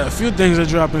 Yeah, a few things are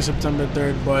dropping September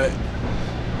 3rd, but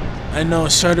I know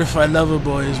Certified Lover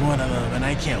Boy is one of them, and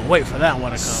I can't wait for that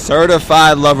one to come.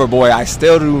 Certified Lover Boy. I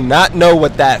still do not know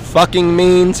what that fucking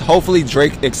means. Hopefully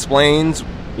Drake explains.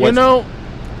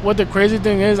 what the crazy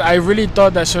thing is, I really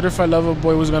thought that Certified Lover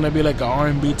Boy was gonna be like an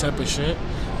R&B type of shit.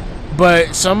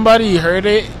 But somebody heard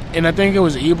it, and I think it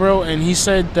was Ebro, and he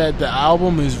said that the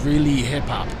album is really hip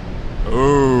hop.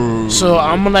 Ooh. So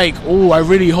I'm like, I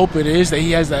really hope it is, that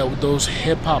he has those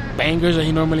hip hop bangers that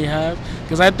he normally has.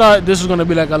 Because I thought this was gonna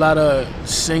be like a lot of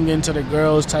singing to the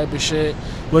girls type of shit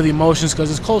with emotions, because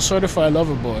it's called Certified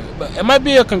Lover Boy. But it might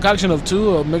be a concoction of two,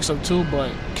 or a mix of two.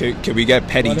 But Can we get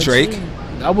Petty Drake?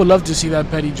 I would love to see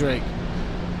that Petty Drake.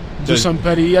 Do some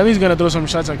Petty. I think he's gonna throw some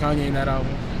shots at Kanye in that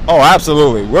album. Oh,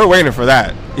 absolutely. We're waiting for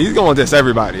that. He's going to diss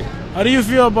everybody. How do you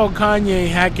feel about Kanye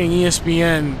hacking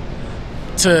ESPN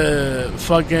to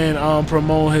fucking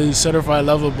promote his Certified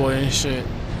Lover Boy and shit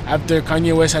after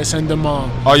Kanye West had sent them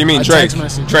Oh, you mean a Drake? text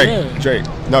message? Drake. Yeah. Drake.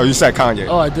 No, you said Kanye.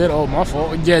 Oh, I did. Oh, my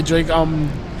fault. Yeah, Drake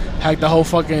hacked the whole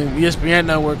fucking ESPN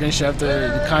network and shit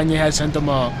after Kanye had sent them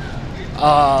a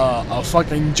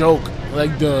fucking joke,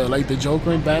 like the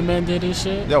Joker and Batman did and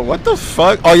shit. Yo, what the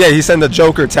fuck? Oh yeah, he sent the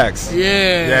Joker text.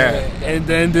 Yeah. And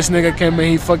then this nigga came and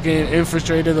he fucking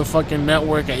infiltrated the fucking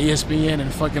network at ESPN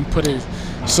and fucking put his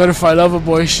Certified Lover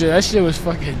Boy shit. That shit was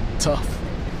fucking tough.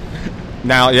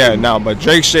 But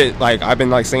Drake shit, like I've been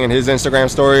like seeing his Instagram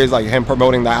stories, like him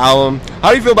promoting the album.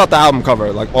 How do you feel about the album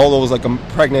cover? Like all those like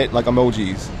pregnant like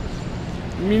emojis.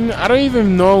 I mean, I don't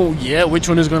even know yet which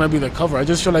one is gonna be the cover. I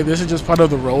just feel like this is just part of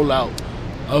the rollout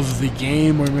of the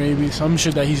game, or maybe some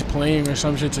shit that he's playing, or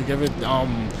some shit to give it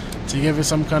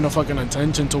some kind of fucking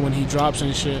attention to when he drops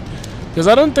and shit. Because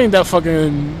I don't think the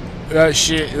fucking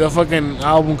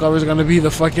album cover is gonna be the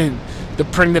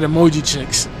pregnant emoji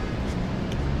chicks.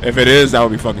 If it is, that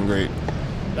would be fucking great.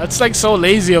 That's like so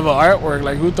lazy of an artwork.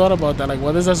 Like, who thought about that? Like,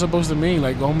 what is that supposed to mean?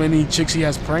 Like, how many chicks he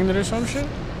has pregnant or some shit?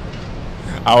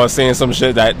 I was seeing some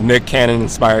shit that Nick Cannon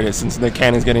inspired it, since Nick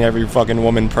Cannon's getting every fucking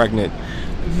woman pregnant.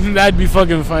 That'd be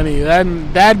fucking funny.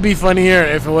 That'd be funnier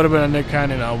if it would have been a Nick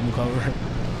Cannon album cover.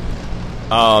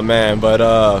 Oh man,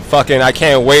 but fucking I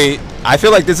can't wait. I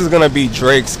feel like this is gonna be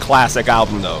Drake's classic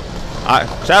album though.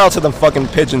 Shout out to them fucking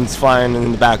pigeons flying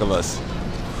in the back of us,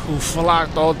 who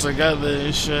flocked all together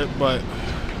and shit. But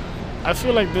I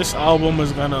feel like this album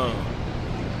is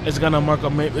gonna mark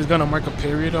a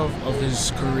period of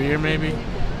his career. Maybe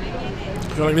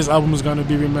I feel like this album is gonna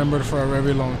be remembered for a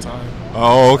very long time.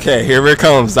 Oh, okay, here it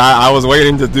comes. I was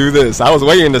waiting to do this. I was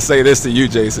waiting to say this to you,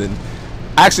 Jason.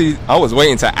 Actually, I was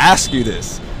waiting to ask you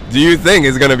this. Do you think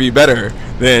it's gonna be better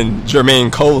than Jermaine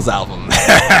Cole's album?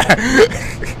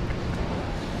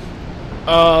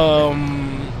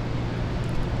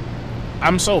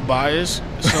 I'm so biased,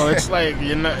 so it's like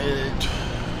you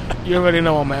already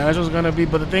know what my answer is gonna be.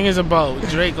 But the thing is about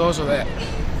Drake also, that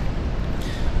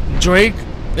Drake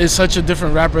is such a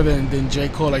different rapper than J.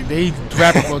 Cole. Like, they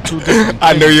rap about two different things.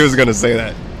 I knew you was gonna say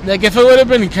that. Like, if it would have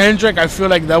been Kendrick, I feel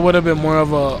like that would have been more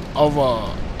of a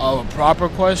proper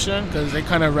question, because they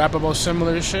kind of rap about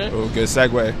similar shit. Oh, good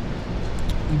segue.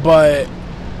 But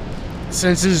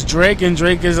since it's Drake, and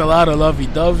Drake is a lot of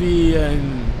lovey-dovey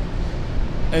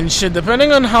and shit,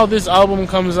 depending on how this album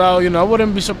comes out, I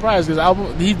wouldn't be surprised,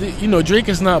 because Drake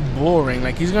is not boring.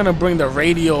 Like, he's gonna bring the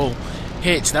radio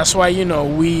hits. That's why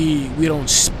we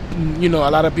don't, a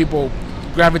lot of people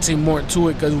gravitate more to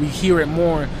it, because we hear it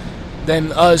more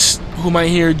than us who might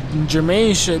hear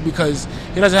Jermaine shit, because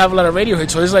he doesn't have a lot of radio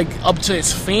hits. So it's like up to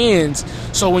his fans.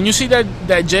 So when you see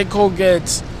that J. Cole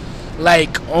gets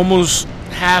like almost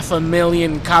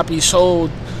 500,000 copies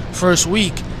sold first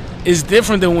week, is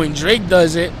different than when Drake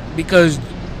does it, because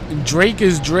Drake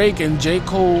is Drake and J.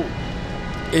 Cole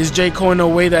is J. Cole in a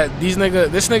way that this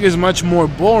nigga is much more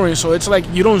boring. So it's like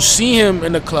you don't see him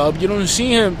in the club, you don't see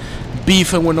him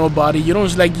beefing with nobody. You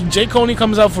don't, like, J. Cole only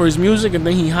comes out for his music and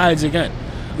then he hides again.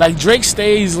 Like, Drake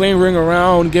stays lingering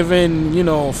around, giving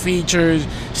features,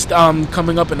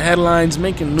 coming up in headlines,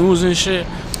 making news and shit.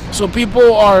 So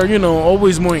people are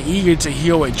always more eager to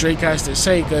hear what Drake has to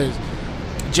say, because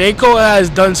J. Cole has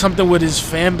done something with his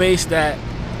fan base that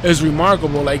is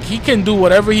remarkable. Like, he can do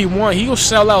whatever he wants. He'll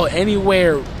sell out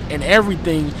anywhere and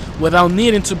everything without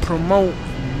needing to promote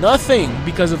nothing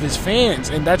because of his fans.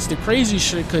 And that's the crazy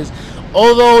shit, because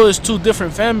although it's two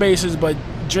different fan bases, but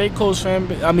Drake's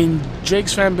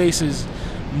fan base is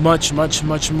much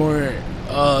more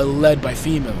led by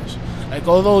females. Like,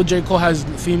 although J. Cole has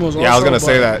females also, I was gonna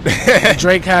say that.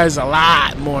 Drake has a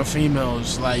lot more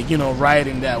females, like,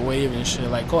 riding that wave and shit.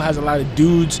 Like, Cole has a lot of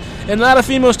dudes and a lot of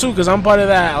females too, because I'm part of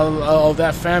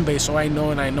that fan base, so I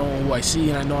know who I see,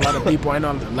 and I know a lot of people. I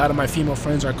know a lot of my female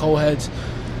friends are Cole heads.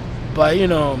 But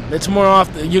it's more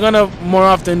often, you're gonna more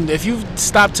often, if you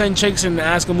stop 10 chicks and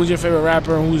ask them who's your favorite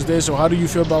rapper and who's this, or how do you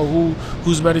feel about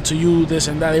who's better to you, this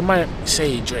and that, they might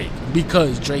say Drake,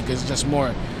 because Drake is just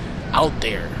more out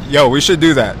there. Yo, we should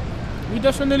do that. We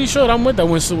definitely should. I'm with that.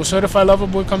 When Certified Lover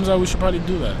Boy comes out, we should probably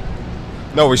do that.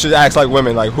 No, we should ask like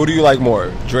women, like, who do you like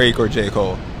more, Drake or J.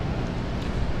 Cole?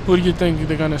 Who do you think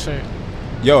they're gonna say?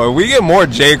 Yo, if we get more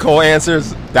J. Cole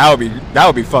answers, that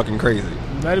would be fucking crazy.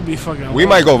 That'd be fucking. We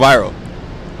might go viral.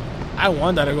 I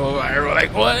want that to go viral.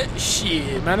 Like what?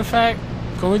 Shit. Matter of fact,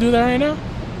 can we do that right now?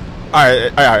 All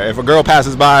right. If a girl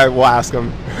passes by, we'll ask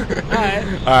them. All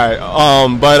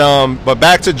right. But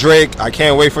back to Drake. I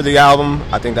can't wait for the album.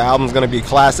 I think the album's gonna be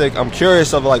classic. I'm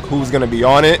curious of like who's gonna be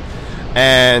on it.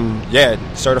 And yeah,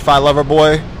 Certified Lover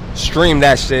Boy, stream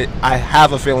that shit. I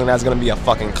have a feeling that's gonna be a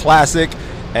fucking classic.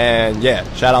 And yeah,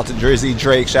 shout out to Drizzy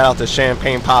Drake, shout out to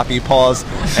Champagne Poppy, pause.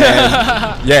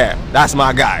 And yeah, that's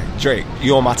my guy, Drake.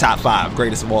 You on my top 5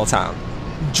 greatest of all time.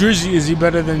 Drizzy, is he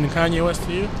better than Kanye West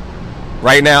to you?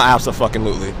 Right now,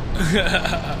 absolutely.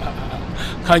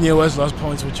 Kanye West lost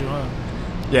points with you, huh?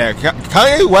 Yeah,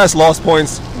 Kanye West lost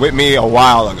points with me a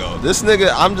while ago. This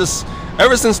nigga, I'm just,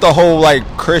 ever since the whole like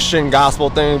Christian gospel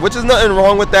thing, which is nothing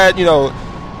wrong with that, you know,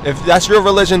 if that's your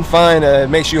religion, fine, it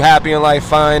makes you happy in life,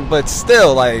 fine, but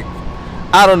still, like,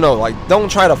 I don't know, like, don't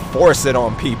try to force it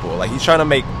on people. Like, he's trying to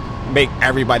make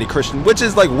everybody Christian, which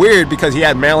is like weird because he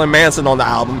had Marilyn Manson on the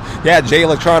album, he had Jay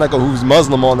Electronica, who's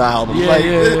Muslim, on the album. Like,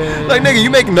 nigga, you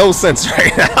make no sense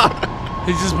right now.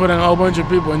 He's just putting a whole bunch of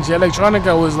people, and Jay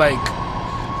Electronica was like,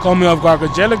 call me off guard,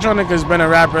 because Jay Electronica's been a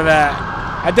rapper that,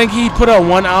 I think he put out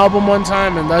one album one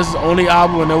time, and that's his only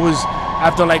album, and it was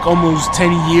after like almost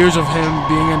 10 years of him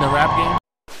being in the rap game.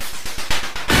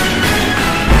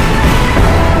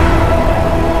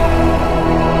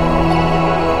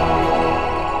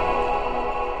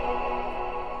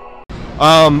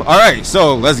 Alright,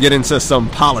 so let's get into some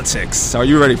politics. Are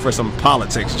you ready for some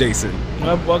politics, Jason?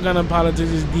 What kind of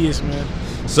politics is this, man?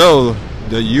 So,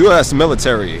 the U.S.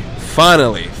 military,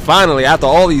 finally, after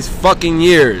all these fucking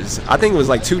years, I think it was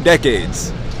like 2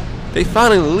 decades, they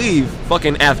finally leave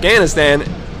fucking Afghanistan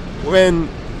when,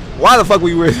 why the fuck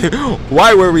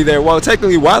why were we there? Well,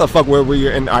 technically, why the fuck were we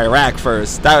in Iraq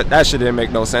first? That shit didn't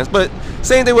make no sense. But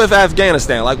same thing with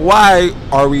Afghanistan. Like, why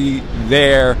are we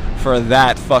there for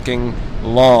that fucking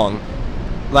long?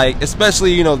 Like,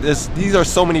 especially, you know, these are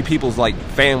so many people's, like,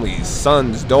 families,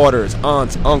 sons, daughters,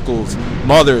 aunts, uncles,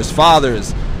 mothers,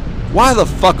 fathers. Why the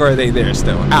fuck are they there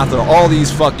still after all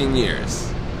these fucking years?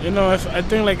 You know, I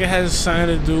think like it has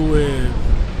something to do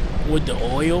with the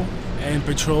oil and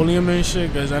petroleum and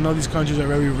shit, because I know these countries are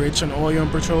very rich in oil and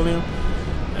petroleum,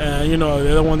 and you know,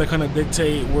 they're the one that kind of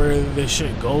dictate where the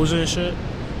shit goes and shit.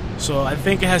 So I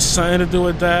think it has something to do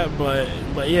with that. But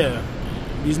yeah,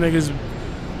 these niggas,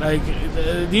 like,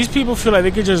 these people feel like they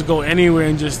could just go anywhere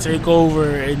and just take over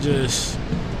and just,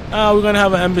 we're gonna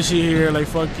have an embassy here, like,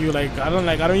 fuck you. Like, I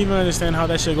don't even understand how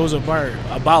that shit goes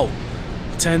about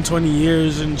 10, 20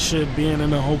 years and shit being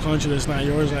in a whole country that's not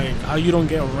yours. Like, how you don't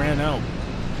get ran out.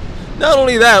 Not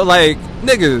only that, like,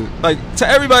 nigga, like, to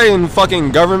everybody in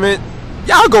fucking government,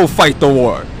 y'all go fight the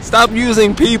war. Stop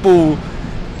using people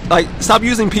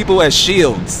as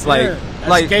shields. Like,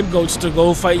 like scapegoats to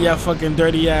go fight y'all fucking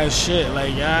dirty ass shit.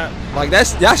 Like, y'all, like,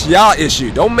 that's y'all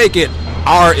issue. Don't make it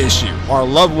our issue, our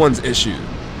loved one's issue.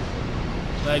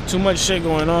 Like, too much shit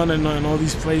going on in all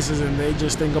these places, and they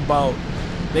just think about,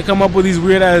 they come up with these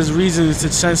weird ass reasons to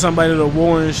send somebody to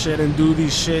war and shit and do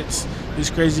these shits, these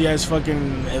crazy ass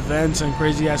fucking events and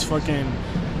crazy ass fucking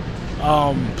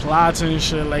plots and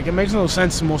shit. Like, it makes no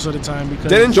sense most of the time, because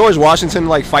didn't George Washington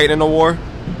like fight in a war?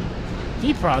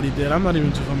 He probably did. I'm not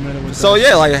even too familiar with that. So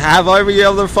yeah, like, have every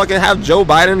other fucking, have Joe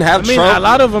Biden, have Trump. A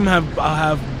lot of them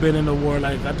have been in the war.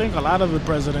 Like, I think a lot of the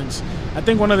presidents, I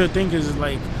think one of their things is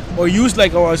like, or used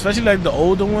like, or especially like the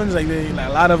older ones, like a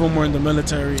lot of them were in the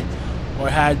military or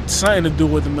had something to do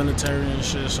with the military and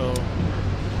shit. So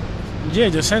yeah,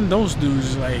 just send those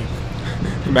dudes. Like,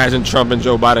 imagine Trump and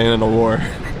Joe Biden in a war.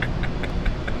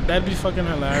 That'd be fucking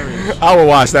hilarious. I would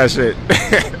watch that shit.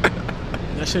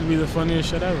 That should be the funniest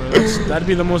shit ever. That'd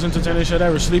be the most entertaining shit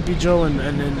ever. Sleepy Joe and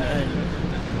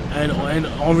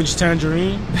Orange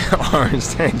Tangerine. Orange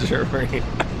Tangerine.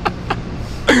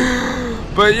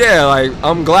 But yeah, like,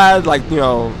 I'm glad, like, you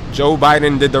know, Joe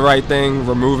Biden did the right thing,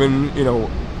 removing, you know,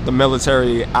 the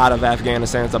military out of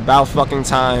Afghanistan. It's about fucking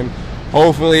time.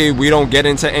 Hopefully we don't get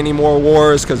into any more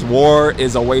wars, because war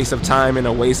is a waste of time and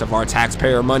a waste of our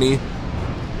taxpayer money.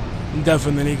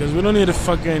 Definitely, because we don't need to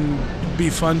fucking be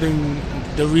funding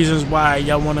the reasons why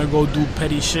y'all want to go do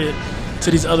petty shit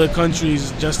to these other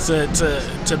countries just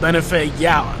to benefit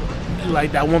y'all.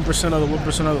 Like, that 1% of the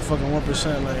 1% of the fucking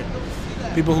 1%. Like,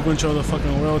 people who control the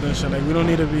fucking world and shit. Like, we don't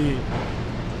need to be,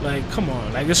 like, come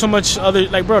on. Like, there's so much other,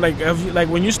 like, bro, like, like,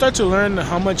 when you start to learn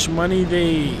how much money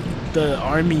they the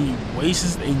army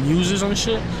wastes and uses on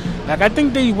shit. Like I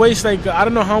think they waste like I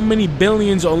don't know how many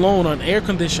billions alone on air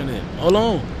conditioning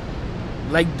alone.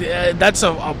 Like that's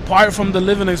apart from the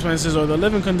living expenses or the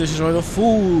living conditions or the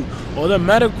food or the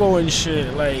medical and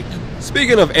shit. Like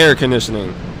speaking of air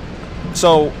conditioning,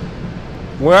 so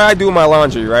where I do my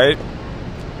laundry, right?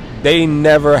 They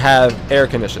never have air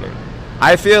conditioning.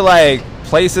 I feel like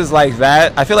places like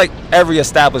that, I feel like every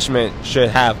establishment should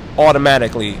have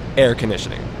automatically air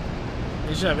conditioning.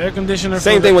 They should have air conditioner.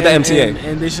 Same thing with the MTA.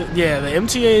 And they should, yeah, the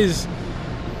MTA is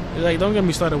like, don't get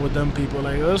me started with them people.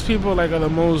 Like those people like are the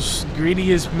most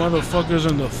greediest motherfuckers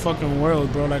in the fucking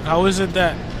world, bro. Like how is it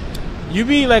that you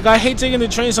be like, I hate taking the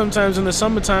train sometimes in the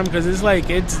summertime because it's like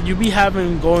you be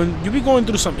going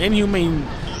through some inhumane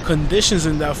conditions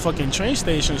in that fucking train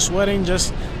station, sweating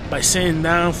just by sitting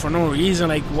down for no reason.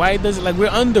 Like why does it, like we're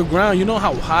underground, you know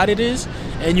how hot it is,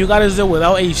 and you got us there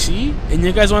without AC, and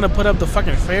you guys want to put up the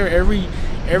fucking fare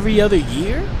every other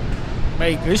year?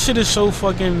 Like this shit is so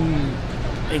fucking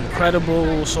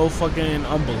incredible, so fucking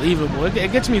unbelievable.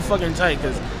 It gets me fucking tight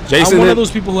because I'm one of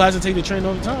those people who has to take the train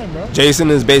all the time, bro.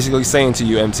 Jason is basically saying to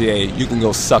you, MTA, you can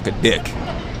go suck a dick.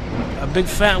 A big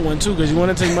fat one too, because you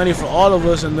want to take money for all of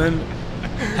us and then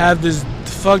have this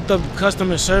fucked up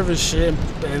customer service shit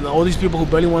and all these people who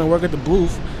barely want to work at the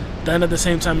booth. Then at the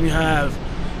same time you have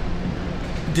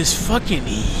this fucking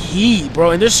heat,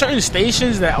 bro. And there's certain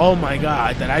stations that, oh my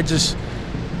god, that I just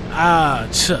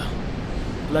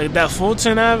like that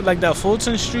Fulton Ave, like that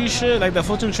Fulton Street shit, like that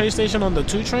Fulton train station on the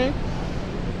 2 train.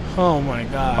 Oh my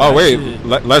god. Oh wait,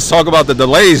 let's talk about the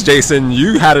delays, Jason.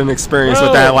 You had an experience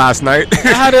with that last night. I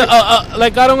had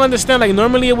like I don't understand. Like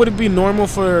normally it would be normal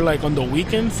for like on the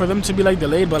weekend for them to be like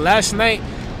delayed, but last night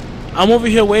I'm over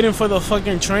here waiting for the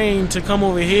fucking train to come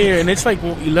over here, and it's like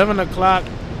 11 o'clock,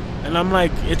 and I'm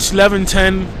like, it's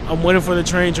 11:10. I'm waiting for the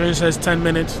train. Train says 10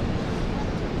 minutes.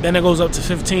 Then it goes up to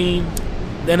 15.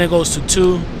 Then it goes to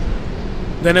 2.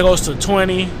 Then it goes to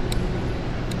 20.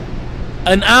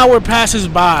 An hour passes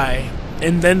by,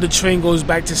 and then the train goes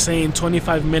back to saying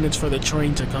 25 minutes for the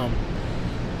train to come.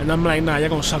 And I'm like, nah, you're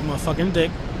gonna suck my fucking dick.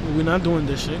 We're not doing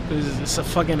this shit, because it's a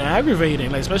fucking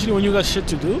aggravating. Like, especially when you got shit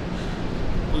to do.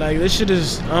 Like, this shit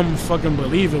is fucking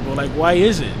believable. Like, why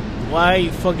is it? Why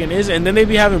fucking is it? And then they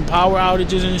be having power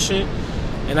outages and shit.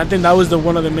 And I think that was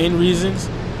one of the main reasons.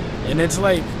 And it's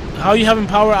like, how are you having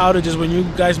power outages when you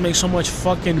guys make so much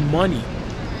fucking money?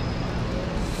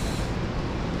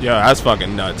 Yeah, that's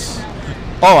fucking nuts.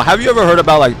 Oh, have you ever heard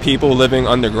about like people living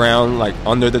underground, like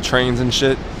under the trains and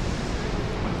shit?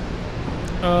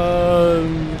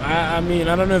 I mean,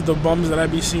 I don't know if the bums that I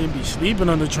be seeing be sleeping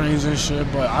on the trains and shit,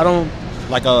 but I don't.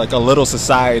 Like a little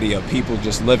society of people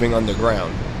just living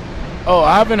underground. Oh,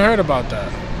 I haven't heard about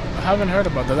that.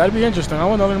 That'd be interesting. I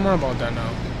want to learn more about that now.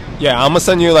 Yeah, I'm gonna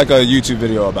send you like a YouTube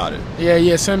video about it.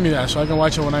 Yeah, send me that so I can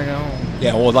watch it when I get home.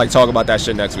 Yeah, we'll like talk about that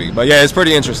shit next week. But yeah, it's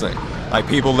pretty interesting. Like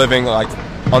people living like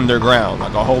underground,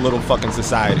 like a whole little fucking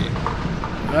society.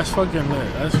 That's fucking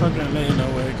lit. That's fucking lit in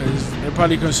a way, because they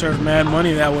probably conserve mad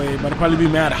money that way, but it'd probably be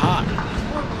mad hot.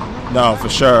 No, for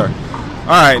sure.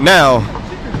 All right, now,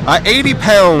 an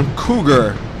 80-pound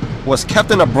cougar was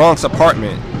kept in a Bronx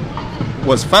apartment,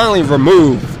 was finally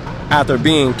removed after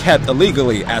being kept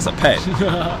illegally as a pet.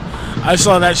 I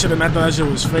saw that shit and I thought that shit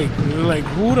was fake. We were like,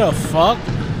 who the fuck?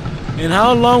 And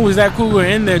how long was that cougar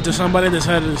in there till somebody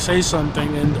decided to say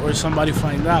something or somebody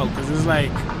find out? Because it's like...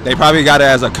 They probably got it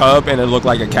as a cub and it looked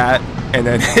like a cat, and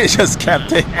then they just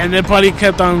kept it. And they probably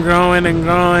kept on growing and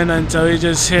growing until it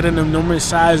just hit an enormous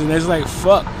size, and it's like,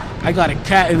 fuck, I got a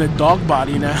cat in a dog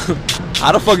body now.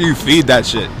 How the fuck do you feed that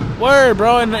shit? Word,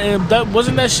 bro, and that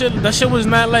wasn't that shit was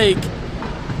not like...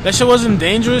 That shit wasn't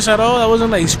dangerous at all. That wasn't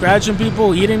like scratching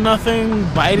people, eating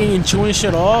nothing, biting and chewing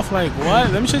shit off. Like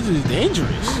what? Them shit is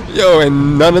dangerous. Yo,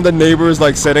 and none of the neighbors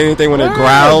like said anything when it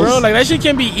growls. Bro, like that shit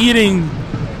can't be eating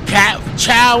cat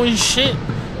chow and shit.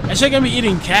 That shit can't be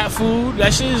eating cat food.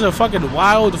 That shit is a fucking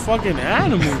wild fucking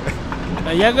animal.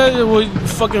 Like y'all guys were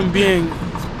fucking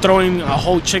throwing a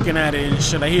whole chicken at it and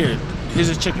shit. Like here's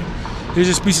a chicken. Here's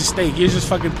this piece of steak. Here's this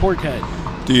fucking pork head.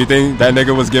 Do you think that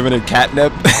nigga was giving it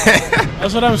catnip?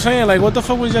 That's what I'm saying. Like, what the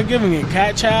fuck was y'all giving it?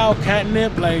 Cat chow,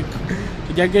 catnip? Like,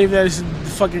 y'all gave that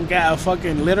fucking cat a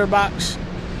fucking litter box?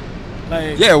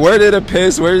 Like, yeah, where did it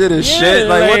piss? Where did it shit?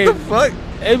 Like, what the fuck?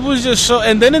 It was just so.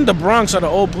 And then in the Bronx are the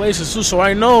old places too, so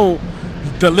I know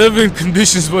the living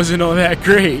conditions wasn't all that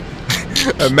great.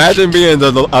 Imagine being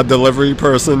a delivery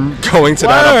person going to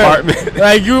that apartment.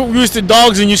 Like you used to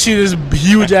dogs and you see this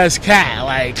huge ass cat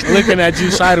like looking at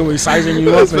you sideways, sizing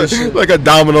you up and shit. Like a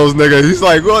Domino's nigga. He's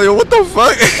like, well, what the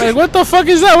fuck? Like, what the fuck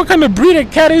is that? What kind of breed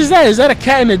of cat is that? Is that a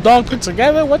cat and a dog put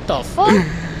together? What the fuck?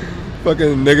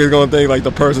 Fucking niggas gonna think like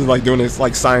the person's like doing this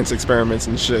like science experiments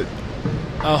and shit.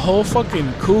 A whole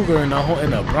fucking cougar in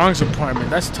a Bronx apartment.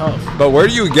 That's tough. But where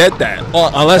do you get that?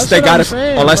 Unless they got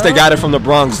it from the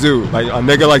Bronx Zoo. Like a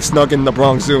nigga like snuck in the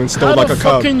Bronx Zoo and stole like a cub.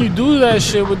 How the fuck can you do that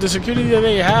shit with the security that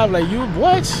they have? Like you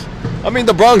what? I mean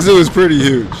the Bronx Zoo is pretty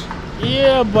huge.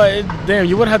 Yeah, but damn,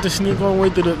 you would have to sneak one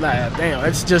way through the damn.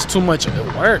 It's just too much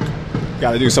work.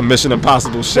 Gotta do some Mission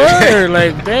Impossible shit.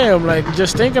 Like damn, like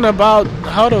just thinking about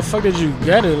how the fuck did you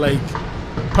get it? Like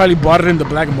probably bought it in the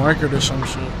black market or some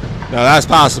shit. No, that's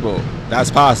possible. That's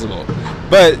possible.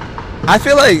 But I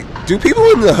feel like, do people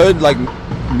in the hood like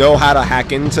know how to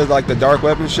hack into like the dark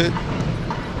web and shit?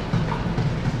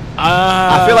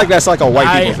 I feel like that's like a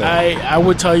white people thing. I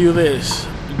would tell you this: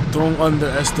 don't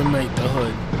underestimate the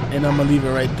hood, and I'm gonna leave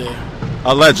it right there.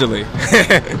 Allegedly.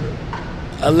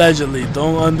 Allegedly,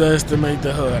 don't underestimate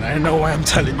the hood. I know why I'm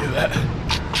telling you that.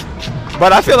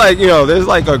 But I feel like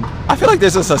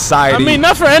there's a society. I mean,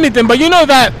 not for anything, but you know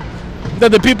that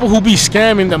the people who be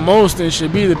scamming the most and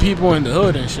should be the people in the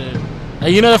hood and shit.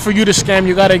 And you know that for you to scam,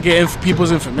 you gotta get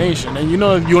people's information, and you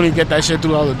only get that shit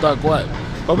through all the dark web.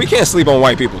 But we can't sleep on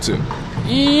white people too.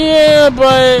 Yeah,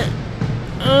 but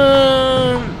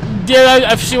yeah,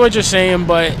 I see what you're saying,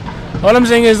 but all I'm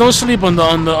saying is don't sleep on the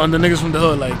niggas from the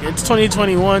hood. Like it's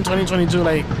 2021, 2022.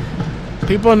 Like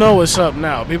people know what's up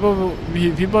now. People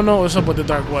know what's up with the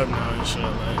dark web now and shit.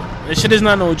 Like this shit is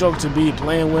not no joke to be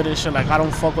playing with and shit. Like I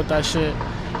don't fuck with that shit.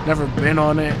 Never been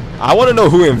on it. I want to know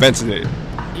who invented it.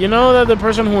 You know that the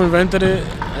person who invented it,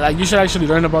 like you should actually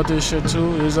learn about this shit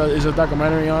too. There's a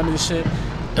documentary on this shit.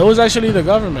 It was actually the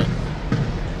government.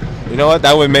 You know what?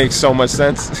 That would make so much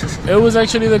sense. It was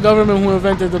actually the government who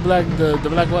invented the black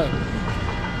web.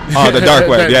 Oh, the dark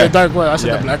web, yeah. The dark web. I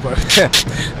said the black web.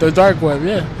 The dark web,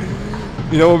 yeah.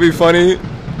 You know what would be funny?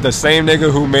 The same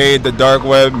nigga who made the dark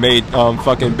web made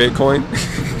fucking Bitcoin.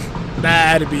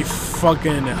 That'd be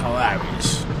fucking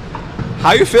hilarious.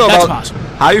 How you feel That's about possible.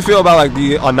 How you feel about like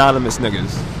the anonymous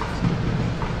niggas?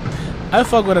 I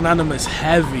fuck with anonymous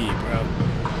heavy, bro.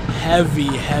 Heavy.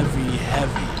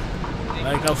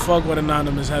 Like I fuck with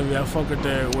anonymous heavy. I fuck with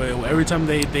their way. Every time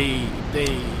they.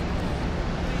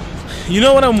 You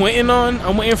know what I'm waiting on?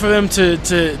 I'm waiting for them to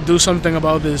do something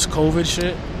about this COVID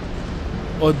shit,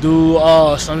 or do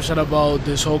some shit about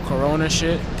this whole Corona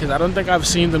shit. Because I don't think I've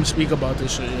seen them speak about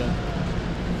this shit yet.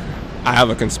 I have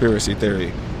a conspiracy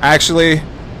theory. Actually,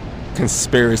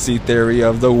 conspiracy theory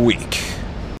of the week.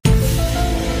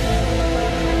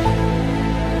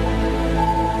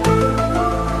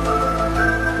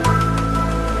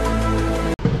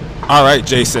 All right,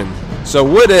 Jason. So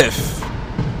what if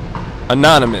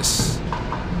Anonymous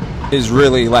is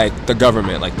really like the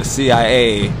government, like the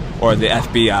CIA or the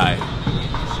FBI?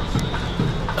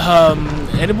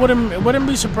 It wouldn't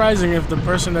be surprising if the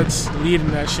person that's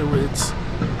leading that shit it's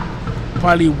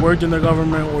probably worked in the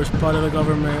government or is part of the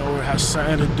government or has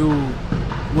something to do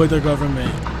with the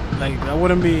government. Like that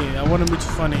wouldn't be too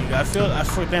funny. I feel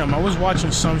damn. I was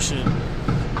watching some shit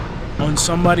on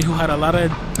somebody who had a lot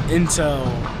of intel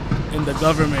in the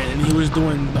government and he was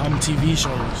doing TV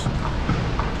shows.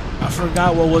 I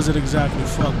forgot what was it exactly.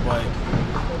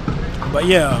 But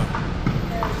yeah,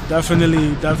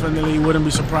 definitely wouldn't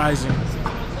be surprising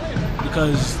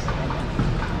because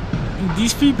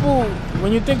these people,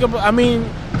 when you think about, I mean,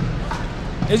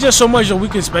 it's just so much that we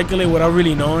can speculate without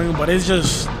really knowing, but it's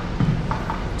just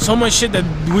so much shit that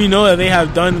we know that they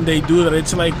have done and they do that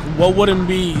it's like, what wouldn't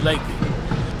be, like,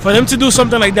 for them to do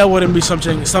something like that wouldn't be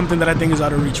something that I think is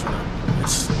out of reach for them.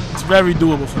 It's very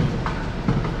doable for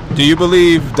them. Do you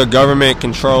believe the government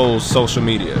controls social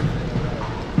media?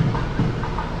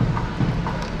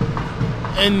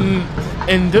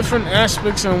 In different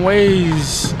aspects and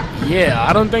ways, yeah.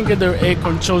 I don't think it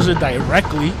controls it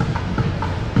directly,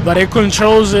 but it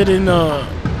controls it in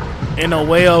a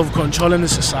way of controlling the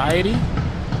society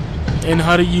and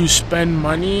how do you spend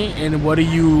money and what do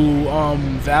you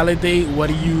validate, what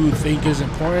do you think is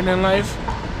important in life.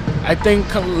 I think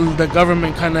the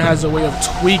government kind of has a way of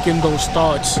tweaking those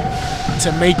thoughts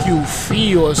to make you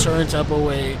feel a certain type of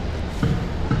way.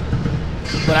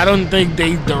 But I don't think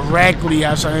they directly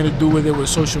have something to do with it with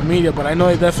social media. But I know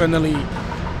they definitely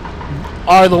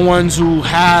are the ones who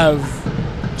have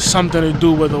something to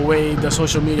do with the way that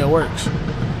social media works.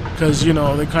 Because,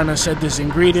 they kind of set this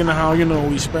ingredient of how,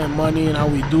 we spend money and how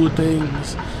we do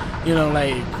things. you know,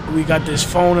 like we got this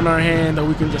phone in our hand that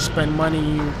we can just spend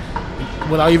money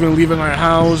without even leaving our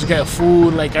house, get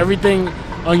food. Like everything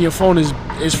on your phone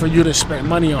is for you to spend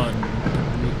money on.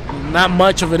 Not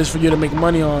much of it is for you to make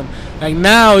money on. Like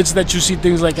now it's that you see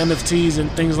things like NFTs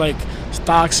and things like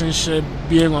stocks and shit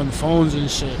being on phones and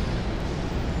shit.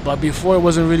 But before it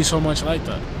wasn't really so much like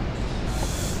that.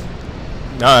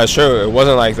 No, it's true. It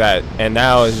wasn't like that. And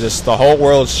now it's just the whole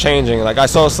world's changing. Like I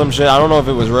saw some shit, I don't know if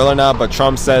it was real or not, but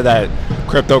Trump said that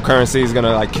cryptocurrency is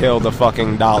gonna like kill the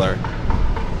fucking dollar.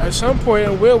 At some point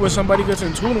it will, where somebody gets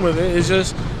in tune with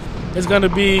it. It's gonna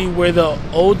be where the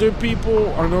older people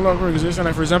are no longer existing.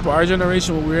 Like for example, our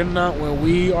generation, when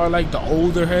we are like the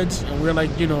older heads and we're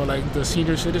like, you know, like the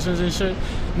senior citizens and shit.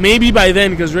 Maybe by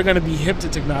then, because we're gonna be hip to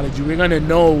technology, we're gonna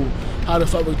know how to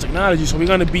fuck with technology. So we're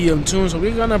gonna be in tune. So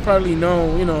we're gonna probably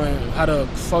know, you know, how to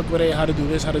fuck with it, how to do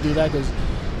this, how to do that. Because,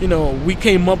 you know, we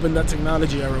came up in that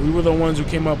technology era. We were the ones who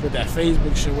came up with that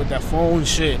Facebook shit, with that phone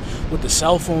shit, with the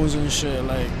cell phones and shit.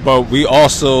 Like, but we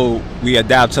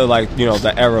adapt to like, you know,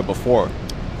 the era before,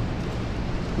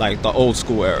 like the old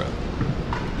school era.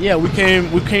 Yeah, we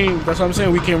came. That's what I'm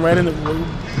saying. We came right in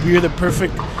we were the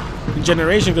perfect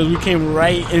generation because we came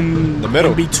right in the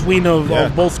middle, in between of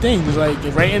both things. Like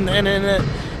right in the internet.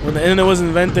 When the internet was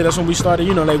invented, that's when we started.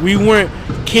 You know, like we weren't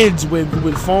kids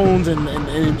with phones and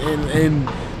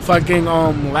fucking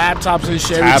laptops and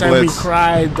shit. Every time we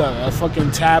cried, a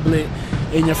fucking tablet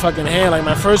in your fucking hand. Like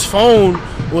my first phone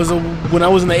was when I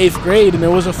was in the 8th grade, and it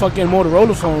was a fucking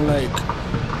Motorola phone. Like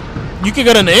you could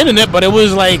get on the internet, but it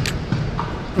was like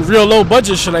real low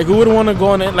budget shit. Like who would want to go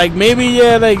on it? Like maybe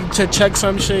like to check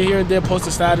some shit here and there, post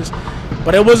a status.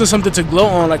 But it wasn't something to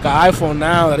gloat on like an iPhone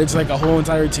now that it's like a whole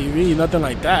entire TV, nothing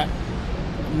like that.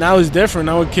 Now it's different.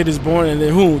 Now a kid is born and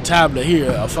then tablet here,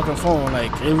 a fucking phone.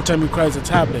 Like every time he cries, a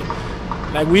tablet.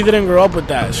 Like we didn't grow up with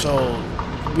that, so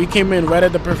we came in right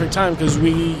at the perfect time because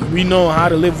we know how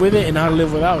to live with it and how to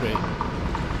live without it.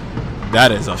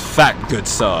 That is a fact, good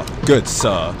sir. Good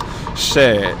sir.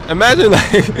 Shit. Imagine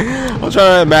like I'm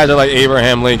trying to imagine like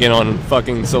Abraham Lincoln on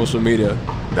fucking social media.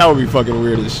 That would be fucking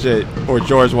weird as shit. Or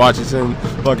George Washington,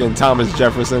 fucking Thomas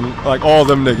Jefferson, like all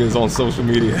them niggas on social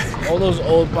media. All those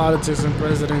old politics and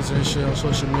presidents and shit on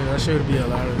social media, that shit would be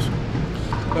hilarious.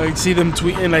 Like see them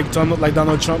tweeting like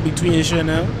Donald Trump be tweeting shit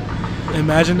now.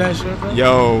 Imagine that shit, bro.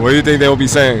 Yo, what do you think they will be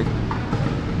saying?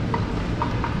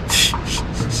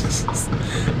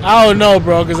 I don't know,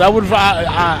 bro, because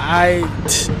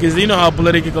because you know how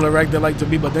politically correct they like to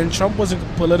be, but then Trump wasn't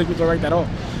politically correct at all.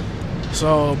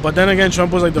 So, but then again,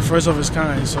 Trump was like the first of his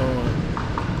kind. So,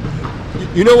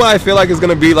 you know what I feel like is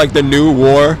gonna be like the new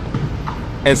war,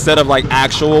 instead of like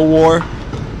actual war,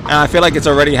 and I feel like it's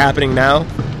already happening now.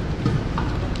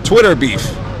 Twitter beef.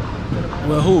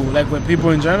 Well, who? Like with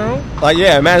people in general? Like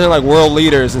yeah, imagine like world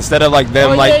leaders instead of like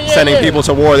them sending people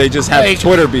to war, they just have like,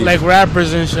 Twitter beef. Like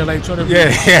rappers and shit, like Twitter beef.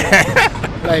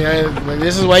 Yeah. like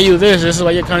this is why you this. This is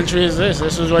why your country is this.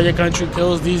 This is why your country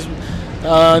kills these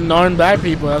non-black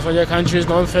people. That's why your country is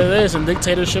known for this and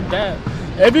dictatorship that.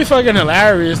 It'd be fucking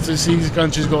hilarious to see these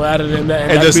countries go at it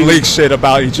and just leak shit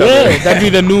about each other. Yeah, that'd be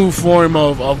the new form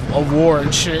of war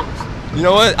and shit. You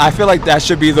know what? I feel like that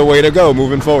should be the way to go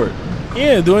moving forward.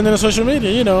 Yeah, doing it on social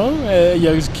media, you know.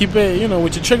 Just keep it, you know,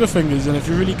 with your trigger fingers. And if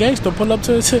you're really gangster, pull up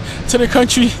to the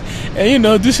country and, you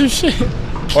know, do some shit.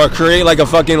 Or create like a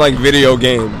fucking like video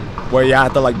game where you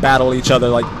have to like battle each other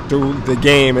like through the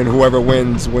game, and whoever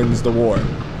wins the war.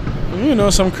 You know,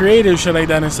 some creative shit like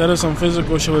that instead of some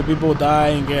physical shit where people die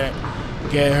and get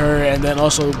hurt, and then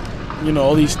also, you know,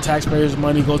 all these taxpayers'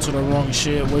 money go to the wrong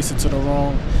shit, wasted to the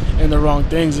wrong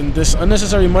things, and this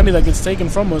unnecessary money that gets taken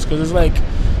from us, because it's like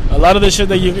a lot of the shit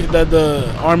that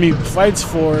the army fights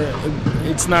for,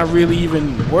 it's not really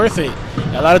even worth it.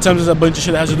 A lot of times, it's a bunch of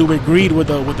shit that has to do with greed with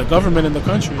the government in the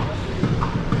country.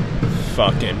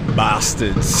 Fucking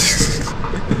bastards.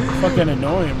 Fucking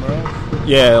annoying, bro.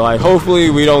 Yeah, like hopefully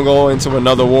we don't go into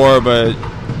another war, but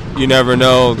you never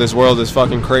know. This world is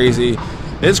fucking crazy.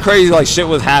 It's crazy, like shit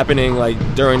was happening like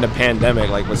during the pandemic,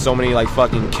 like with so many like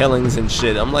fucking killings and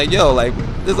shit. I'm like, yo, like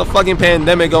there's a fucking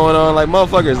pandemic going on, like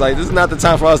motherfuckers, like this is not the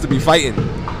time for us to be fighting.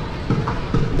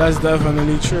 That's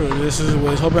definitely true. This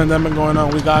whole pandemic going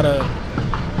on. We gotta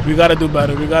do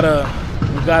better. We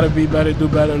gotta be better, do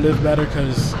better, live better,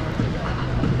 because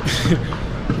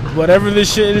whatever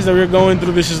this shit is that we're going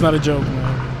through, this is not a joke, man.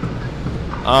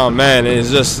 Oh man, it's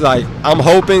just like I'm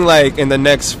hoping like in the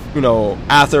next, you know,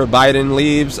 after Biden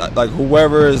leaves, like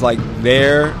whoever is like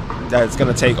there that's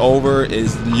gonna take over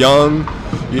is young,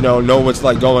 know what's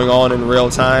like going on in real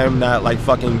time, not like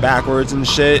fucking backwards and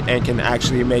shit, and can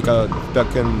actually make a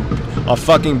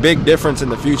fucking big difference in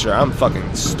the future. I'm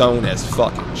fucking stoned as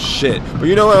fucking shit. But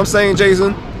you know what I'm saying,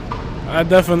 Jason? I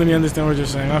definitely understand what you're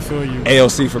saying. I feel you.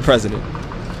 AOC for president.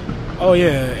 Oh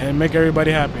yeah, and make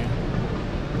everybody happy,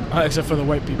 except for the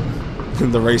white people.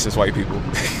 The racist white people.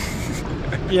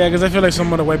 Yeah, because I feel like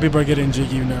some of the white people are getting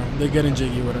jiggy now. They're getting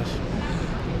jiggy with us.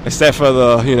 Except for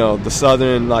the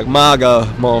southern, like,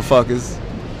 MAGA motherfuckers.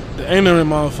 The ignorant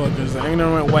motherfuckers. The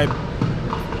ignorant white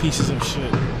pieces of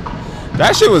shit.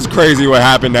 That shit was crazy what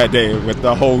happened that day with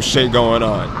the whole shit going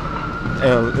on.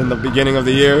 In the beginning of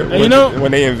the year,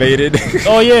 when they invaded.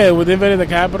 Oh yeah, when they invaded the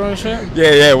Capitol and shit?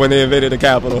 Yeah, when they invaded the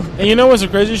Capitol. And you know what's the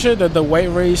crazy shit? That the white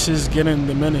race is getting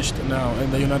diminished now in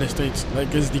the United States.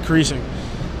 Like, it's decreasing.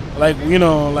 Like,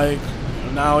 like,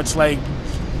 now it's like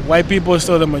white people are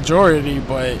still the majority,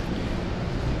 but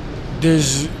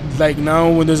there's, like, now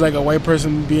when there's, like, a white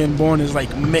person being born is,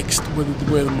 like, mixed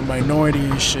with a minority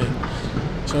and shit.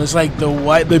 So it's like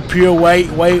the pure white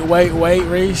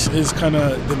race is kind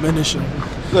of diminishing.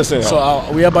 Listen, so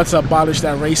we're about to abolish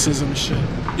that racism shit.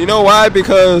 You know why?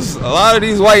 Because a lot of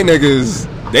these white niggas,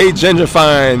 they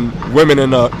gentrifying women in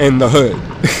the hood.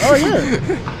 Oh yeah,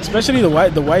 especially the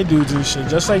white dudes and shit.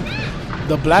 Just like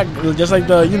the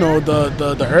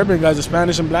the urban guys, the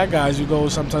Spanish and black guys, you go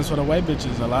sometimes for the white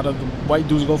bitches. A lot of the white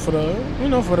dudes go for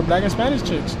the black and Spanish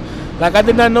chicks. Like, I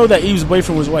did not know that Eve's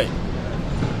boyfriend was white.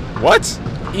 What?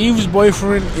 Eve's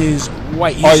boyfriend is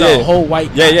white. He's a whole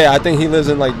white guy. Yeah. I think he lives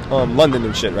in like London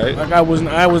and shit, right? Like, I was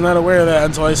not aware of that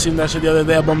until I seen that shit the other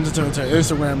day. I bumped into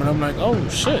Instagram and I'm like, oh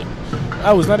shit,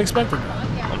 I was not expecting that.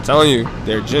 I'm telling you,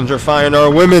 they're gentrifying our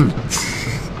women.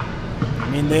 I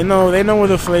mean, they know where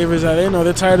the flavors are. They know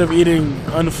they're tired of eating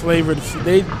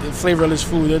flavorless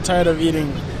food. They're tired of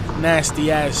eating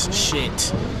nasty ass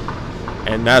shit.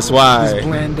 And that's why it's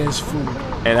bland as food.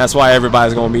 And that's why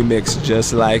everybody's gonna be mixed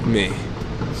just like me.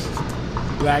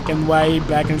 Black and white,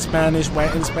 black and Spanish,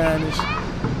 white and Spanish.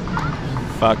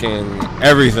 Fucking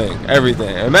everything.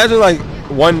 Imagine like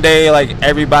one day like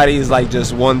everybody's like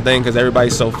just one thing because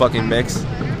everybody's so fucking mixed.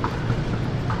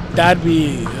 That'd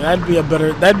be a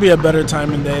better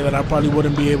time and day that I probably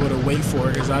wouldn't be able to wait for,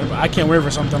 because I can't wait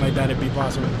for something like that to be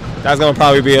possible. That's gonna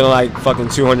probably be in like fucking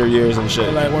 200 years and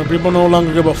shit. Like, when people no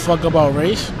longer give a fuck about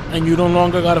race, and you no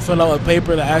longer gotta fill out a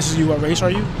paper that asks you what race are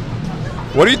you.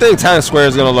 What do you think Times Square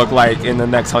is gonna look like in the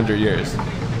next 100 years?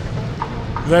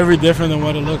 Very different than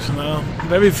what it looks now.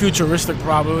 Very futuristic,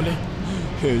 probably.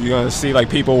 You're gonna see like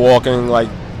people walking like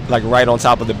right on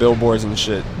top of the billboards and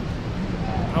shit.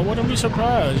 I wouldn't be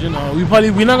surprised. We're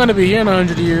not gonna be here in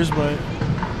 100 years, but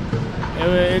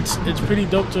it's pretty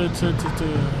dope to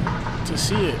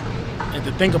see it and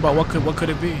to think about what could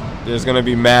it be. There's gonna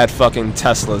be mad fucking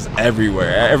Teslas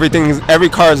everywhere. Every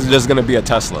car is just gonna be a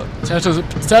Tesla.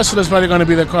 Tesla's probably gonna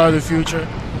be the car of the future.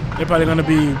 They're probably gonna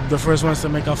be the first ones to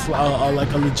make a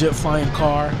legit flying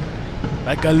car,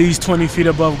 like at least 20 feet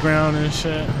above ground and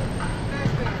shit.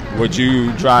 Would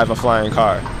you drive a flying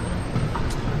car?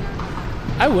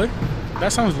 I would.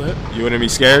 That sounds lit. You wouldn't be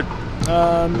scared?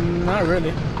 Not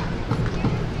really.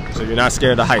 So you're not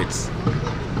scared of heights?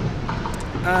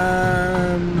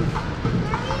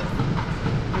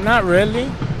 Not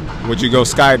really. Would you go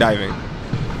skydiving?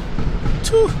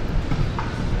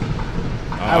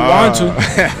 I want to,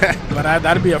 but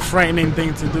that'd be a frightening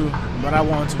thing to do. But I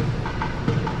want to.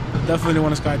 Definitely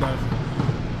want to skydive.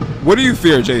 What do you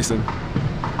fear, Jason?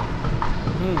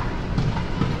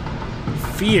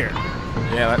 Fear.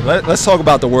 Yeah, let's talk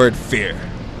about the word fear.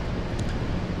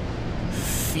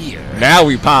 Fear. Now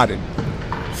we potted.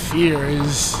 Fear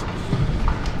is,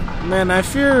 man. I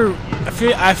feel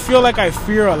like I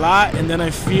fear a lot, and then I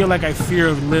feel like I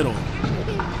fear little.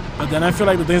 But then I feel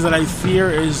like the things that I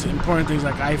fear is important things.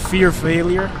 Like, I fear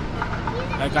failure.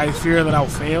 Like, I fear that I'll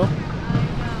fail.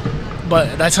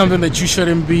 But that's something that you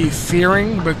shouldn't be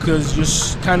fearing, because you're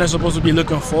kind of supposed to be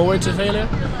looking forward to failure,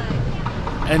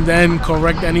 and then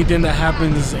correct anything that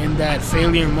happens in that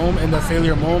failure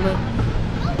moment.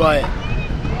 But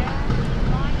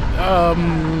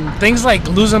things like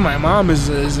losing my mom is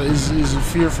a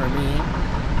fear for me.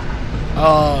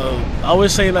 I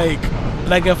always say like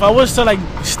if I was to like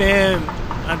stand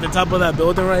at the top of that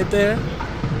building right there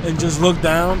and just look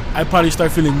down, I'd probably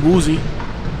start feeling woozy.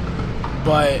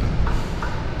 But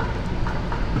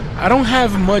I don't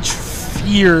have much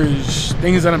fears,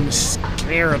 things that I'm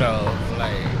scared of.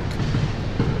 Like,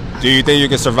 do you think you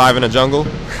can survive in a jungle?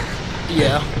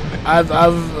 Yeah, I've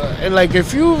like,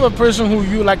 if you're a person who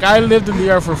I lived in the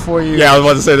air for 4 years. Yeah, I was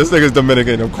about to say, this nigga's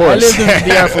Dominican, of course. I lived in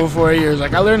the air for 4 years.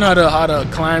 Like, I learned how to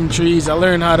climb trees. I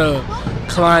learned how to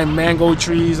climb mango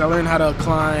trees. I learned how to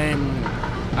climb.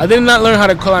 I did not learn how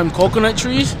to climb coconut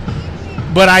trees,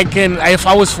 but I can. If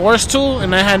I was forced to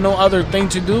and I had no other thing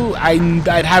to do,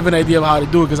 I'd have an idea of how to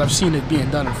do it because I've seen it being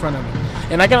done in front of me.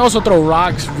 And I can also throw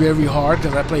rocks very hard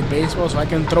because I play baseball, so I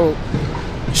can throw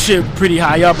shit pretty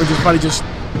high up and just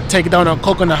take down a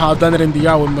coconut. How I've done it in the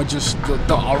yard with just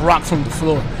a rock from the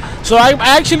floor. So I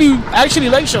actually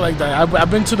like shit like that.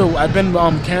 I've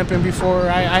been camping before.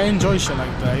 I enjoy shit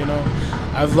like that. You know,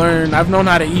 I've known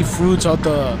how to eat fruits out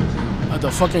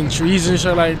the fucking trees and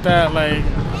shit like that. Like,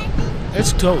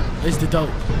 it's dope. It's the dope.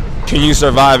 Can you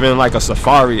survive in like a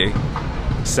safari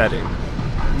setting?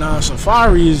 Nah,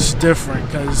 safari is different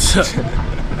because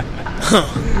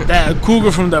that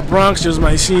cougar from the Bronx just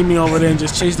might see me over there and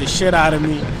just chase the shit out of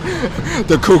me.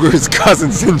 The cougar's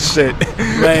cousins and shit.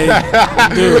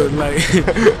 Like, dude, like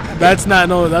that's not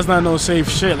no safe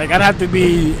shit. Like, I'd have to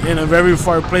be in a very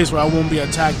far place where I won't be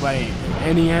attacked by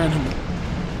any animal.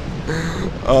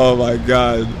 Oh my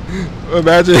god.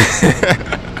 Imagine.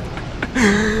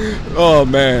 Oh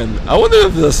man. I wonder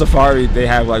if the safari they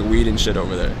have like weed and shit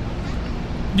over there.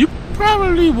 You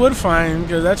probably would find,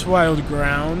 because that's wild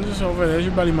ground. Just over there,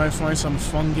 everybody might find some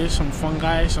fungus, some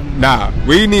fungi, some... Nah,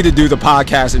 we need to do the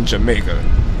podcast in Jamaica.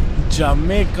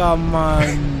 Jamaica,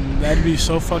 man. That'd be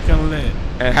so fucking lit.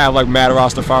 And have like mad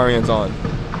Rastafarians on.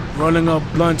 Rolling up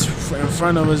blunts in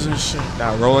front of us and shit.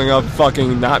 Nah, rolling up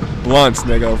fucking, not blunts,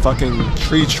 nigga. Fucking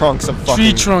tree trunks of fucking...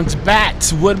 Tree trunks,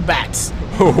 bats, wood bats.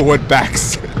 Wood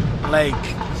backs. Like,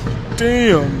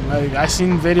 damn. Like, I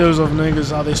seen videos of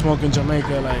niggas how they smoke in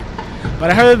Jamaica, like...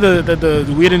 But I heard that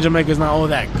the weed in Jamaica is not all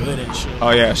that good and shit. Oh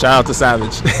yeah, shout out to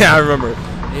Savage. I remember.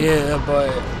 Yeah,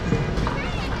 but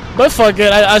fuck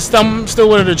it, I'm still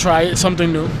willing to try it,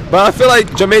 something new. But I feel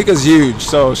like Jamaica's huge,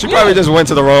 so she probably just went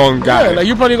to the wrong guy. Yeah, like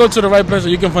you probably go to the right place, so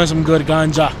you can find some good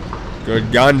ganja. Good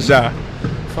ganja.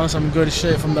 Find some good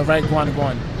shit from the right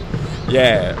guan.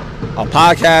 Yeah, a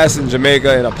podcast in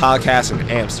Jamaica and a podcast in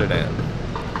Amsterdam.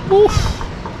 Oof.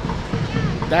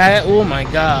 That, oh my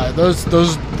god, those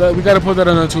we gotta put that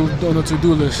on the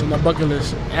to-do list, on the bucket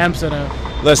list. Amsterdam.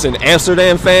 Listen,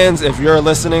 Amsterdam fans, if you're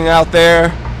listening out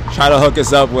there, try to hook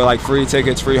us up with like free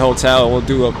tickets, free hotel, and we'll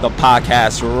do the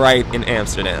podcast right in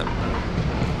Amsterdam.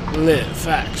 Lit,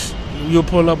 facts. You'll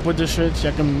pull up with the shit.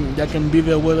 Y'all can be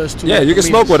there with us too. Yeah, you can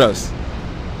smoke with us.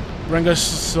 Bring us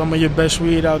some of your best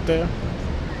weed out there.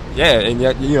 Yeah, and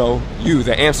yet you,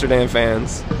 the Amsterdam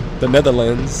fans, the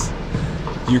Netherlands.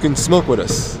 You can smoke with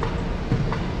us.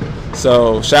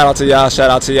 So shout out to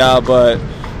y'all, but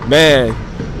man,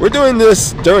 we're doing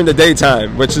this during the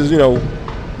daytime, which is,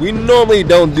 we normally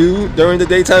don't do during the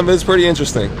daytime, but it's pretty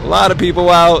interesting. A lot of people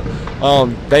out.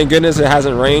 Thank goodness it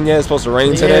hasn't rained yet. It's supposed to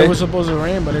rain today. Yeah, it was supposed to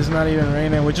rain, but it's not even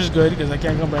raining, which is good because I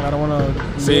can't complain. I don't want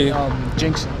to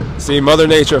jinx it. See, Mother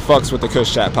Nature fucks with the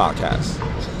Kush Chat podcast.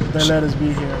 Then let us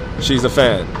be here. She's a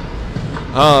fan.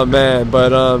 Oh man,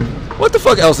 but what the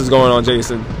fuck else is going on,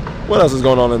 Jason? What else is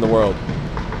going on in the world?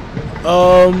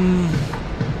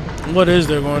 What is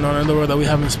there going on in the world that we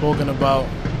haven't spoken about?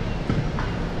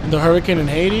 The hurricane in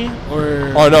Haiti,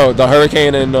 or? Oh no, the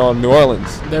hurricane in New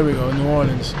Orleans. There we go, New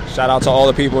Orleans. Shout out to all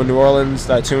the people in New Orleans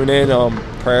that tune in.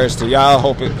 Prayers to y'all.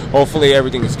 Hopefully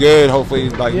everything is good. Hopefully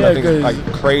nothing's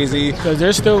like crazy. Because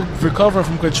they're still recovering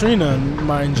from Katrina,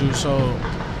 mind you. So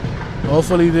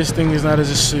hopefully this thing is not as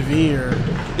severe.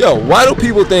 Yo, why do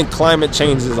people think climate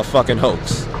change is a fucking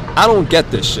hoax? I don't get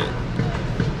this shit.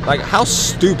 Like, how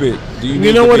stupid do you need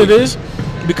You know to what be? it is?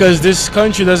 Because this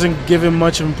country doesn't give it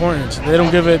much importance. They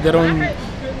don't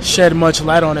shed much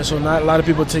light on it, so not a lot of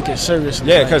people take it seriously.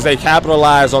 Yeah, because they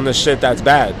capitalize on the shit that's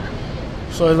bad.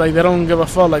 So it's like they don't give a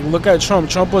fuck. Like, look at Trump.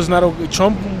 Trump was,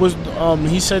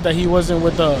 he said that he wasn't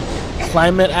with the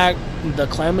climate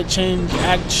change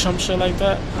act, some shit like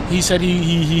that. He said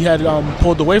he had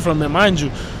pulled away from it. Mind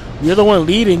you, we're the one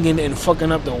leading and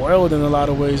fucking up the world in a lot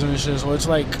of ways and shit. So it's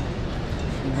like,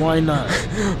 why not?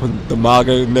 The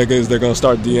MAGA niggas, they're gonna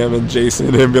start DMing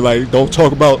Jason and be like, don't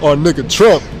talk about our nigga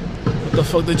Trump. What the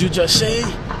fuck did you just say?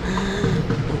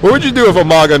 What would you do if a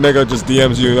MAGA nigga just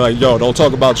DMs you like, yo, don't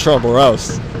talk about Trump or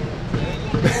else?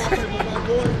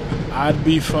 I'd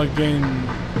be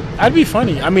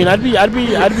funny. I mean, I'd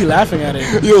be laughing at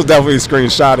it. You'll definitely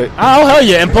screenshot it. Oh hell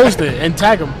yeah, and post it and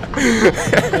tag him.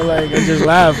 and just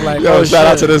laugh like, yo, oh, shout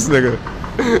out shit. to this nigga.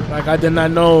 Like, I did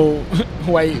not know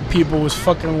white people was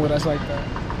fucking with us like that.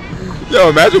 Yo,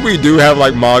 imagine we do have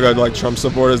like MAGA, like Trump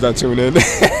supporters that tune in.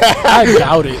 I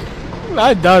doubt it.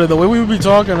 The way we would be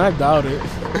talking, I doubt it.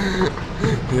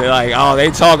 They're like, oh,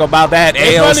 they talk about that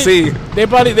AOC. They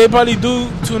probably do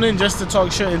tune in just to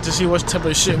talk shit and to see what type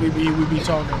of shit we be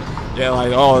talking. Yeah,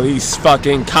 like, oh, these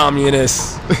fucking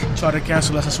communists. Try to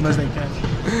cancel us as soon as they can.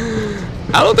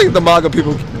 I don't think the MAGA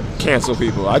people cancel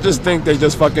people. I just think they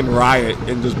just fucking riot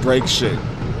and just break shit.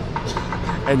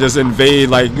 And just invade,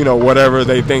 like, you know, whatever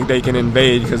they think they can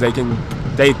invade because they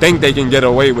think they can get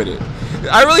away with it.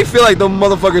 I really feel like the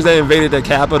motherfuckers that invaded the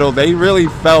Capitol, they really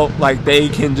felt like they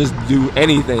can just do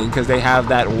anything because they have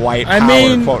that white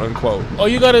power, quote unquote. All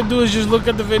you gotta do is just look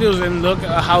at the videos and look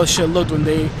at how shit looked when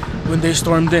they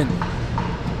stormed in.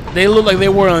 They looked like they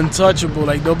were untouchable.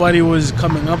 Like nobody was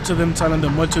coming up to them, telling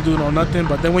them what to do or nothing.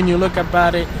 But then when you look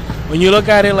at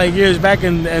it like years back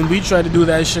and we tried to do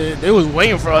that shit, they was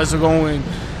waiting for us to go in.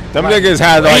 Them niggas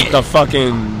had like the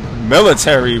fucking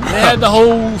military, bro. They had the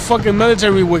whole fucking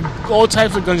military with all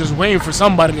types of guns just waiting for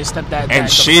somebody to step that. And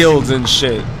shields and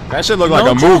shit. That shit looked like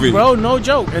a joke, movie. Bro, no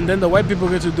joke. And then the white people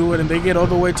get to do it and they get all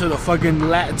the way to the fucking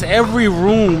to every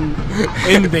room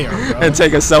in there, bro. And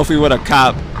take a selfie with a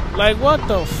cop. Like, what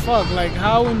the fuck? Like,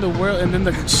 how in the world? And then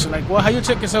how you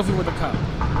take a selfie with a cop?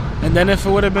 And then if it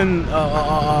would have been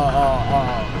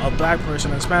a black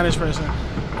person, a Spanish person,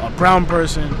 a brown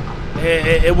person,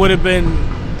 it would have been,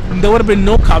 there would have been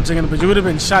no cops taking the picture. You would have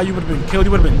been shot, you would have been killed,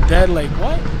 you would have been dead. Like,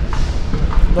 what?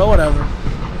 But whatever.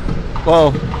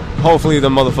 Well, hopefully the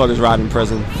motherfuckers rot in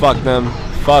prison. Fuck them.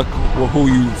 Fuck who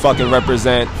you fucking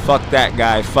represent. Fuck that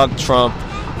guy. Fuck Trump.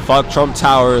 Fuck Trump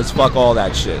Towers. Fuck all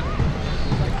that shit.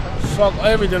 Fuck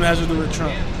everything that has to do with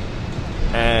Trump.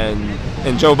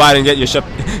 And Joe Biden, get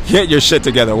your shit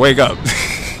together. Wake up.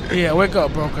 Yeah, wake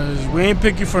up, bro, because we ain't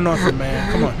pick you for nothing,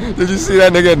 man. Come on. Did you see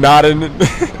that nigga nodding?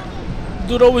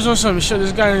 Dude always on some shit.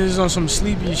 This guy is on some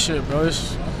sleepy shit, bro.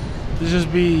 It's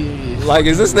just be... Like,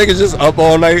 is this nigga just up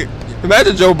all night?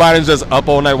 Imagine Joe Biden's just up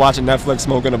all night watching Netflix,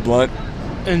 smoking a blunt.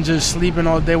 And just sleeping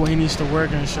all day when he needs to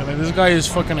work and shit. Like, this guy is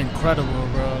fucking incredible,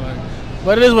 bro. Like,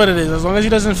 but it is what it is. As long as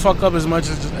he doesn't fuck up as much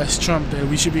as Trump did,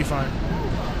 we should be fine.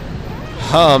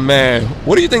 Oh, man.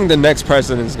 What do you think the next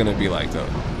president is going to be like, though?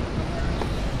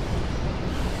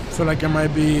 I feel like it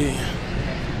might be...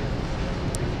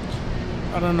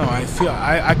 I don't know.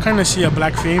 I kind of see a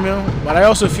black female, but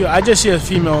I just see a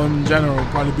female in general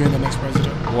probably being the next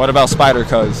president. What about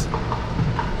Spider-Cuz?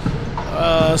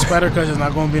 Spider-Cuz is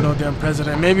not going to be no damn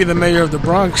president. Maybe the mayor of the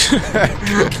Bronx. Is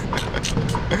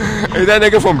that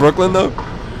nigga from Brooklyn, though?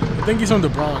 I think he's from the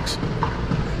Bronx.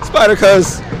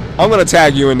 Spider-Cuz, I'm going to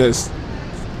tag you in this.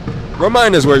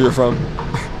 Remind us where you're from.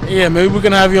 Yeah, maybe we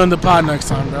can have you on the pod next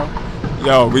time, bro.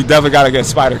 Yo, we definitely got to get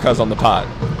Spider-Cuz on the pod.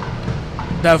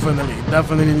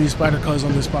 Definitely need Spider-Cuz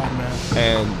on this pod, man.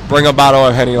 And bring a bottle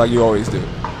of Henny like you always do.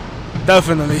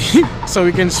 Definitely. So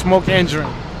we can smoke and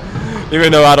drink.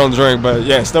 Even though I don't drink, but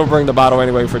yeah, still bring the bottle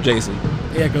anyway for Jason.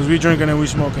 Yeah, because we drinking and we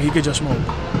smoking. He could just smoke.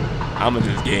 I'ma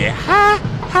just get high,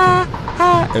 high,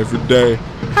 high every day.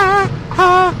 High,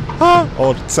 high, high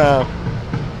all the time.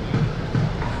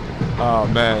 Oh,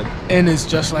 man. And it's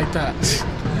just like that.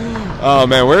 Oh,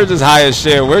 man, we're just high as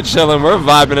shit. We're chilling. We're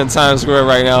vibing in Times Square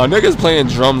right now. Niggas playing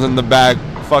drums in the back.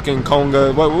 Fucking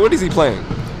conga. What is he playing?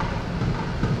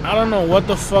 I don't know what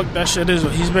the fuck that shit is.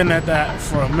 He's been at that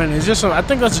for a minute. It's just I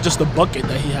think that's just a bucket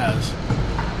that he has.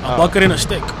 A bucket and a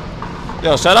stick.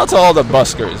 Yo, shout out to all the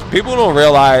buskers. People don't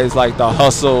realize, like, the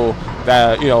hustle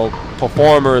that, you know,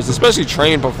 performers, especially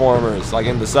trained performers, like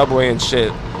in the subway and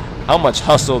shit, how much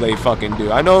hustle they fucking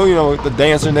do. I know, you know, the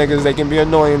dancer niggas, they can be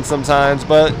annoying sometimes,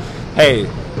 but hey,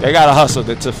 they gotta hustle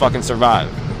to fucking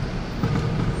survive.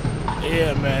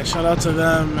 Yeah, man. Shout out to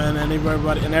them, man, and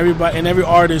everybody and every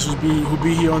artist who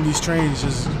be here on these trains,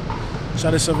 just try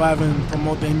to survive and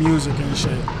promote their music and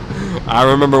shit. I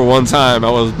remember one time I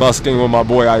was busking with my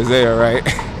boy Isaiah, right?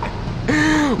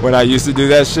 When I used to do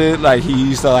that shit, like, he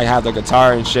used to, like, have the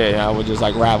guitar and shit, and I would just,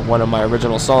 like, rap one of my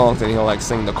original songs, and he'll, like,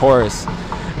 sing the chorus.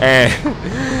 And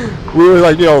we were,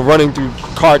 like, you know, running through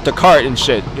cart to cart and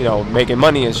shit, you know, making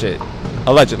money and shit,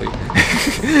 allegedly.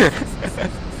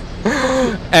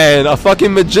 And a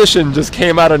fucking magician just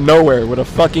came out of nowhere with a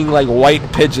fucking, like,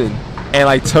 white pigeon and,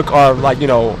 like, took our, like, you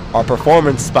know, our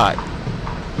performance spot.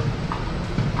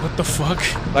 What the fuck?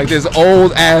 Like, this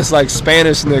old ass, like,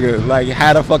 Spanish nigga, like,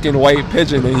 had a fucking white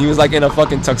pigeon, and he was, like, in a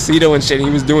fucking tuxedo and shit, and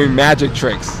he was doing magic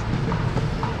tricks.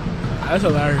 That's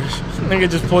hilarious. Nigga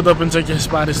just pulled up and took your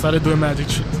spot and started doing magic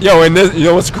tricks. Yo, and this, you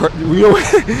know what's you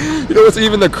know what's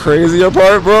even the crazier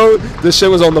part, bro? This shit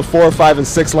was on the 4, 5, and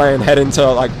 6 line heading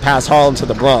to, like, past Harlem to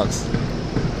the Bronx.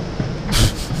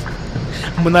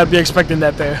 I would not be expecting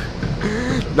that there.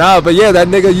 Nah, but yeah, that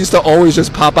nigga used to always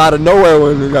just pop out of nowhere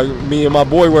when, like, me and my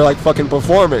boy were, like, fucking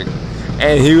performing.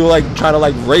 And he would, like, try to,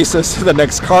 like, race us to the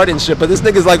next cart and shit. But this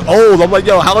nigga's, like, old. I'm like,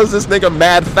 yo, how is this nigga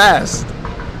mad fast?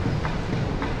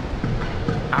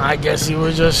 I I guess he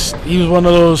was one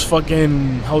of those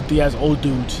fucking healthy ass old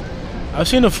dudes. I've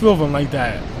seen a few of them like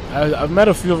that. I've met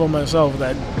a few of them myself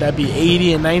that be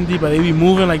 80 and 90, but they be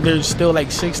moving like they're still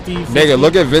like 60. 50. Nigga,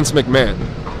 look at Vince McMahon.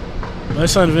 My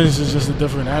son Vince is just a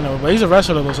different animal, but he's a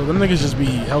wrestler though, so them niggas just be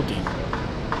healthy.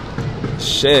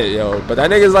 Shit, yo. But that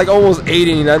nigga's like almost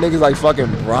 80, and that nigga's like fucking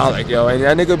brolic, yo. And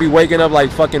that nigga be waking up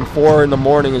like fucking 4 in the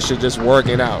morning and shit just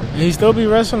working out. And he still be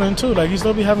wrestling too. Like he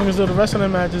still be having his little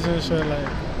wrestling matches and shit. Like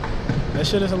that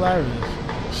shit is hilarious.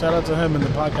 Shout out to him and the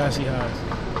podcast he has.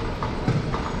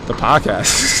 The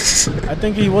podcast. I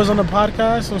think he was on the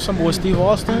podcast or something with Steve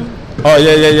Austin. Oh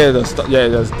yeah.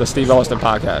 The Steve Austin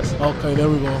podcast. Okay, there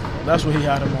we go. That's what he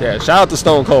had him on. Yeah, shout out to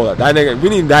Stone Cold. That nigga, we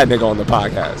need that nigga on the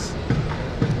podcast.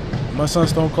 My son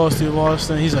Stone Cold Steve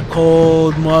Austin. He's a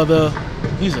cold mother.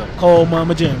 He's a cold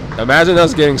mama Jim. Imagine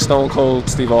us getting Stone Cold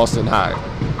Steve Austin high.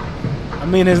 I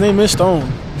mean, his name is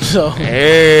Stone. So.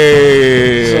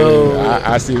 Hey. So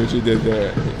I see what you did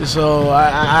there. So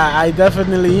I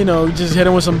definitely, you know, just hit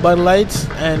him with some Bud Lights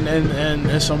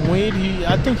and some weed.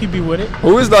 I think he'd be with it.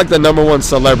 Who is like the number one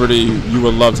celebrity you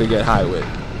would love to get high with?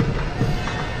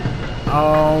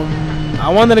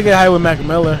 I wanted to get high with Mac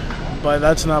Miller, but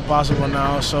that's not possible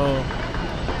now. So,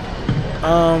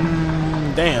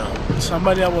 damn,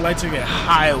 somebody I would like to get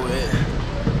high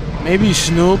with. Maybe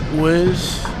Snoop,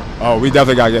 Wiz. Oh, we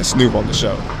definitely gotta get Snoop on the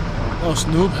show. Oh,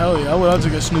 Snoop, hell yeah, I would love to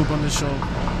get Snoop on the show.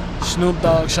 Snoop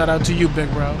Dogg, shout out to you,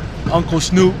 big bro. Uncle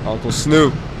Snoop. Uncle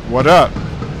Snoop, what up?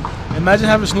 Imagine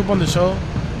having Snoop on the show,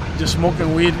 just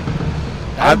smoking weed.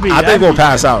 I think we'll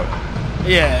pass out.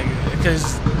 Yeah,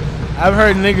 because I've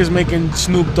heard niggas making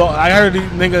Snoop Dogg. I heard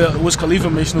nigga Wiz Khalifa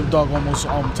made Snoop Dogg almost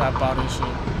tap out and shit.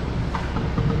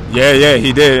 Yeah,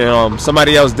 he did. And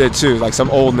somebody else did too, like some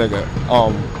old nigga.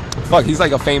 Fuck, he's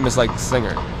like a famous like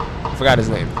singer. I forgot his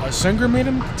name. A singer made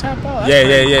him tap out?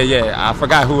 Yeah. I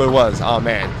forgot who it was. Oh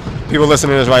man, people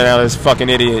listening to this right now, this fucking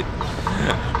idiot.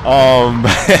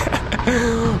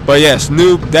 But yeah,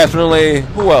 Snoop definitely.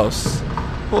 Who else?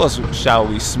 Who else shall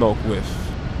we smoke with?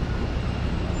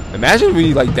 Imagine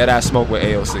we like dead ass smoke with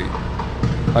AOC,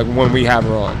 like when we have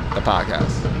her on the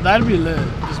podcast. That'd be lit.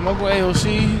 To smoke with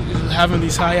AOC, having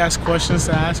these high ass questions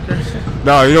to ask her.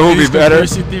 No, you know who'd be better?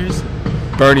 Conspiracy theories.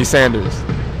 Bernie Sanders.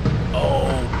 Oh,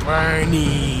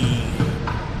 Bernie.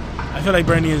 I feel like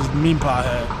Bernie is meme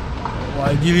pothead. Well,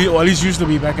 at least used to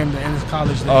be back in his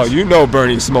college days. Oh, you know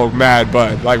Bernie smoked mad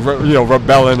bud, like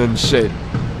rebelling and shit.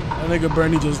 I think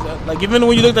Bernie just like even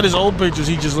when you looked at his old pictures,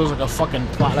 he just looks like a fucking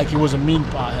plot, like he was a meme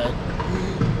pothead.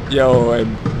 Yo,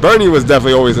 and Bernie was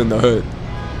definitely always in the hood.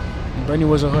 Bernie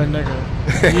was a hood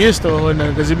nigga. He is still a hood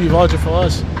nigga because he be vouching for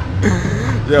us.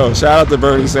 Yo, shout out to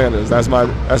Bernie Sanders. That's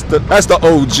the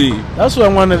OG. That's who I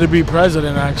wanted to be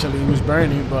president. Actually, it was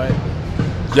Bernie, but.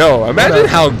 Yo, imagine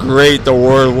how great the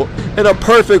world, in a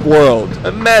perfect world,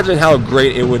 imagine how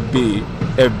great it would be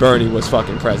if Bernie was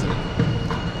fucking president.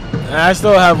 And I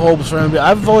still have hopes for him.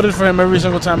 I've voted for him every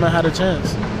single time I had a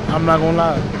chance. I'm not gonna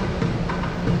lie.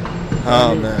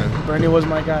 Oh man, Bernie was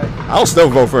my guy. I'll still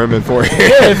vote for him in 4 years.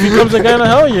 Yeah, if he comes again,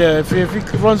 hell yeah. If he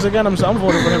runs again, I'm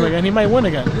voting for him again. He might win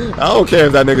again. I don't care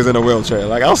if that nigga's in a wheelchair.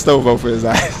 Like, I'll still vote for his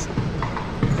ass.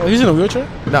 Oh, he's in a wheelchair?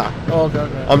 Nah. Oh,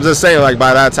 okay. I'm just saying, like,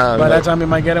 by that time. By that time, he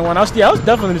might get in one. I was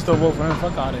definitely still vote for him.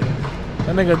 Fuck out of here.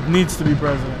 That nigga needs to be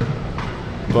president.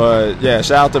 But, yeah,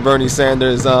 shout out to Bernie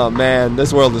Sanders. Man,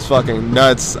 this world is fucking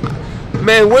nuts.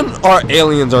 Man, when are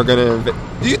aliens are gonna invade?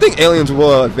 Do you think aliens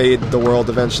will invade the world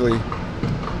eventually?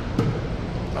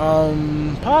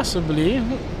 Possibly.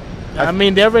 I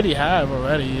mean, they already have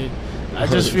already. I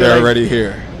just feel they're like already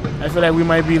here. I feel like we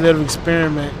might be little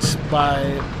experiments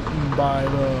by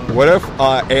the. What if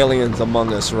aliens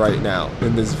among us right now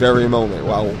in this very moment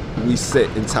while we sit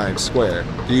in Times Square?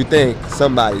 Do you think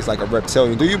somebody's like a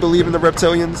reptilian? Do you believe in the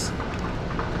reptilians?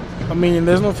 I mean,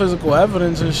 there's no physical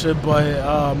evidence and shit, but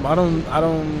I don't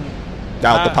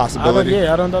doubt the possibility.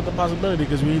 I don't doubt the possibility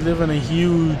because we live in a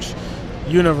huge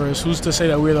universe. Who's to say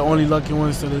that we're the only lucky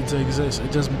ones to exist?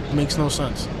 It just makes no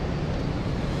sense.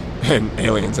 And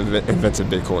aliens invented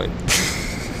Bitcoin.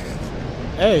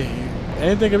 Hey,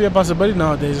 anything could be a possibility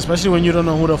nowadays, especially when you don't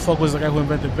know who the fuck was the guy who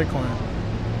invented Bitcoin.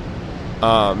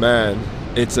 Oh man,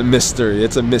 it's a mystery.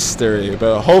 It's a mystery.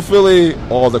 But hopefully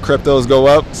all the cryptos go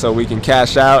up so we can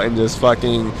cash out and just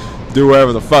fucking do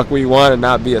whatever the fuck we want and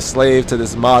not be a slave to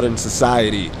this modern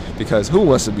society. Because who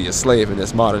wants to be a slave in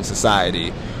this modern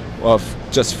society of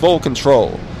just full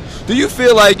control? Do you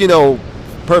feel like,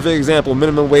 perfect example,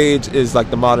 minimum wage is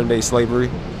like the modern day slavery?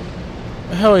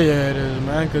 Hell yeah, it is,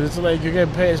 man. Because it's like you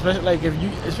get paid,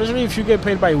 especially if you get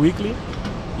paid bi-weekly.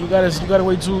 You gotta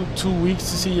wait two weeks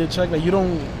to see your check. Like you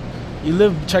don't you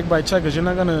live check by check, because you're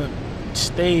not gonna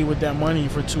stay with that money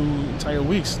for 2 entire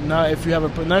weeks. Now, if you're a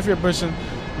person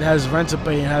that has rent to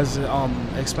pay and has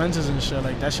expenses and shit,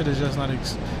 like that shit is just not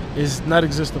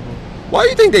existable. Why do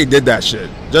you think they did that shit?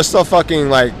 Just to fucking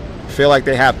like feel like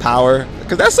they have power?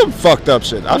 Because that's some fucked up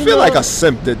shit. I feel like a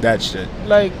simp did that shit.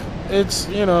 Like, it's,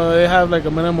 they have like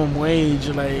a minimum wage,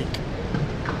 like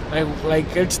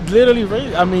it's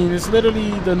literally, I mean, it's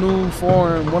literally the new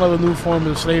form, one of the new forms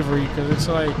of slavery, because it's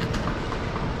like,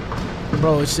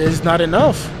 bro, it's not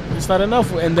enough. It's not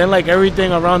enough. And then like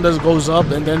everything around us goes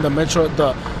up, and then the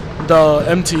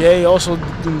MTA also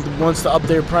wants to up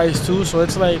their price too. So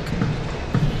it's like,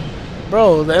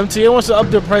 bro, the MTA wants to up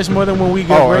their price more than when we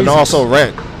get raises. And also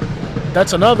rent.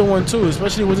 That's another one too,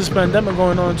 especially with this pandemic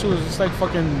going on too. It's like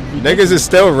fucking ridiculous. Niggas is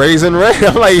still raising rent.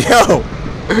 I'm like, yo.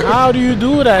 How do you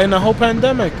do that in the whole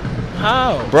pandemic?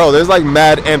 How? Bro, there's like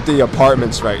mad empty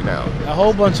apartments right now. A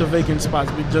whole bunch of vacant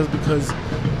spots just because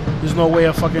there's no way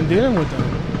of fucking dealing with them.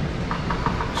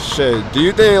 Shit. Do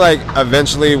you think like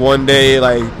eventually one day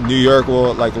like New York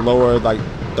will like lower like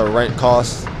the rent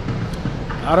costs?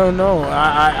 I don't know.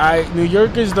 New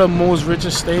York is the most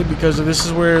richest state because this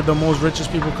is where the most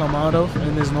richest people come out of,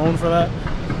 and is known for that.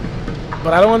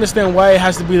 But I don't understand why it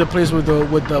has to be the place with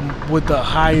the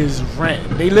highest rent.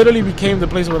 They literally became the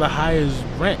place with the highest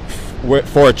rent.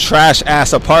 For trash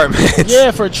ass apartments.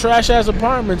 Yeah, for trash ass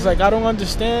apartments. Like, I don't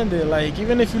understand it. Like,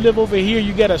 even if you live over here,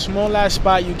 you get a small ass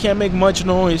spot. You can't make much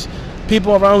noise.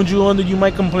 People around you under you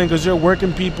might complain because they're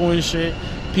working people and shit.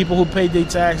 People who pay their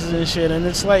taxes and shit. And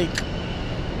it's like,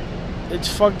 it's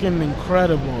fucking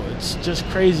incredible. It's just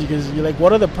crazy because you're like,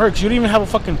 what are the perks? You don't even have a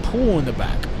fucking pool in the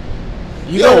back.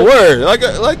 Word. Like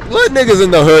let niggas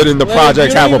in the hood and the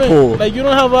projects have a pool. Like, you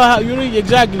don't have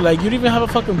exactly, like, you don't even have a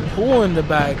fucking pool in the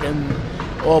back,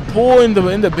 or a pool in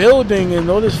the building, and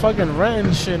all this fucking rent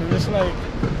and shit. And it's like,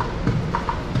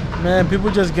 man,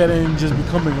 people just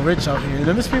becoming rich out here. And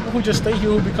then there's people who just stay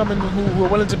here who are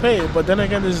willing to pay it. But then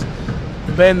again, this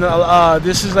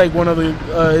is like one of the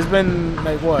it's been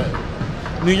like what?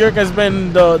 New York has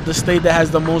been the state that has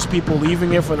the most people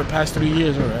leaving it for the past 3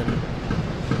 years already.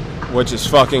 Which is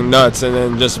fucking nuts, and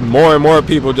then just more and more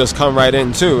people just come right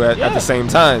in too at the same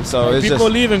time. So like, it's people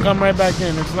just leave and come right back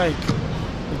in. It's like,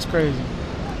 it's crazy.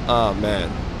 Oh man,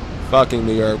 fucking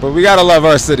New York. But we gotta love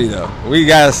our city though. We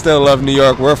gotta still love New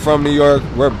York. We're from New York.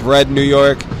 We're bred New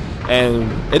York,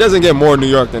 and it doesn't get more New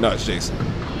York than us, Jason.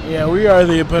 Yeah, we are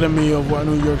the epitome of what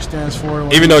New York stands for.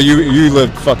 Even though you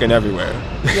live fucking everywhere.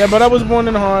 Yeah, but I was born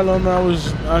in Harlem. I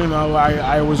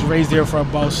was raised there for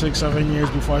about 6-7 years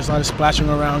before I started splashing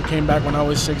around. Came back when I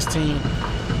was 16,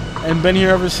 and been here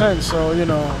ever since. So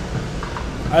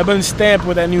I've been stamped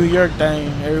with that New York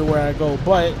thing everywhere I go.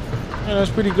 But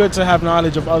it's pretty good to have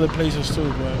knowledge of other places too.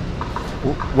 But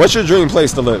what's your dream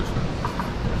place to live?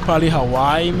 Probably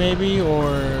Hawaii, maybe, or...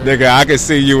 Nigga, I can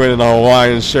see you in a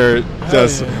Hawaiian shirt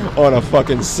just on a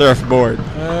fucking surfboard.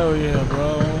 Hell yeah,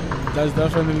 bro. That's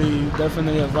definitely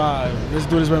a vibe. This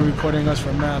dude has been recording us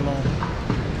for mad long.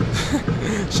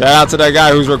 Shout out to that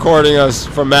guy who's recording us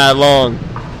for mad long.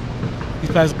 He's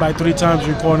passed by 3 times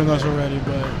recording us already,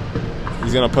 but...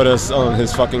 He's gonna put us on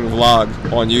his fucking vlog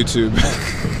on YouTube.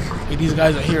 These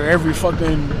guys are here every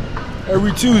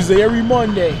Tuesday, every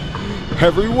Monday.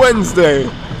 Every Wednesday.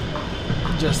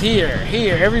 Just here.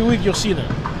 Every week you'll see them.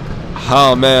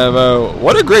 Oh, man, bro.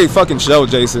 What a great fucking show,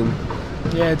 Jason.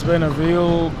 Yeah, it's been a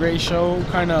real great show.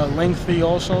 Kind of lengthy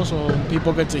also, so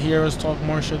people get to hear us talk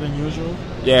more shit than usual.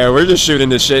 Yeah, we're just shooting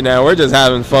this shit now. We're just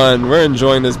having fun. We're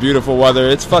enjoying this beautiful weather.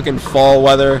 It's fucking fall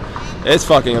weather. It's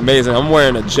fucking amazing. I'm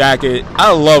wearing a jacket.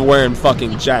 I love wearing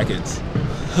fucking jackets.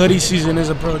 Hoodie season is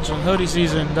approaching. Hoodie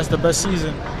season. That's the best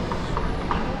season.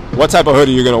 What type of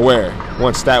hoodie are you going to wear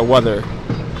once that weather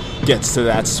gets to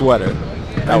that sweater?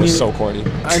 That was so corny.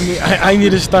 I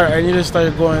need to start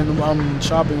going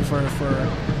shopping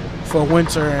for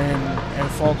winter and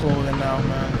fall clothing now,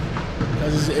 man.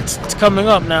 Because it's coming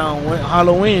up now.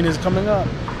 Halloween is coming up.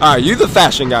 All right, you the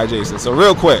fashion guy, Jason. So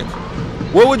real quick,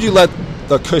 what would you let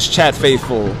the Kush Chat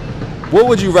faithful, what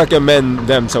would you recommend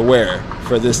them to wear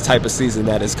for this type of season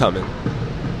that is coming?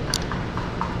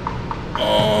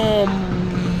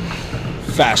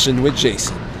 Fashion with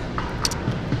Jason.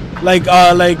 Like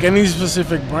any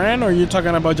specific brand, or you're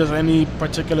talking about just any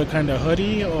particular kind of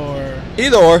hoodie, or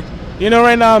either or?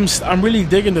 Right now I'm really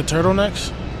digging the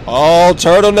turtlenecks. Oh,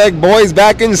 turtleneck boys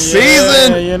back in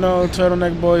season. Yeah,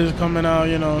 turtleneck boys coming out.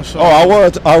 So. Oh, I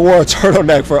wore a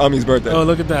turtleneck for Umi's birthday. Oh,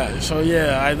 look at that. So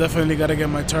yeah, I definitely gotta get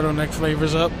my turtleneck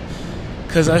flavors up,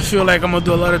 cause I feel like I'm gonna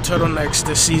do a lot of turtlenecks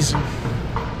this season.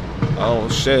 Oh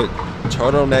shit.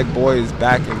 Turtleneck Boys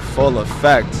back in full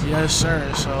effect. Yes,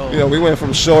 sir. So You know, we went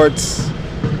from shorts.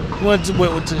 went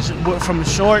from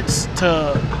shorts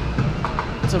to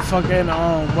fucking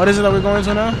what is it that we're going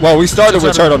to now? Well, we started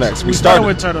with turtlenecks. We started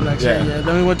with turtlenecks. Yeah. Yeah.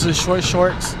 Then we went to the short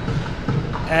shorts,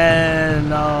 and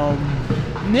now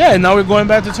we're going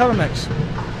back to turtlenecks.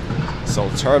 So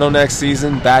turtleneck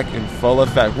season back in full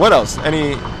effect. What else?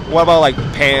 What about like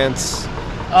pants,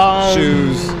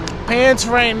 shoes? Pants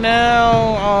right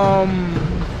now.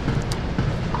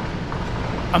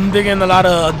 I'm digging a lot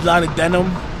of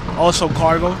denim, also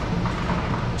cargo.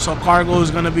 So cargo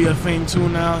is gonna be a thing too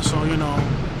now. So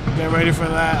get ready for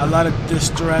that. A lot of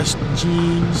distressed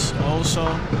jeans also,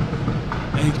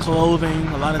 and clothing.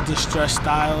 A lot of distressed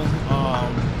style.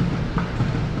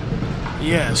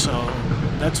 So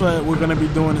that's what we're gonna be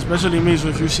doing, especially me. So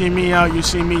if you see me out, you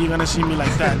see me. You're gonna see me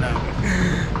like that now.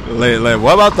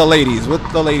 What about the ladies? What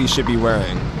the ladies should be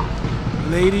wearing?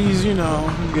 Ladies, we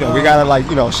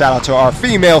gotta shout out to our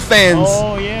female fans.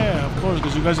 Oh yeah, of course,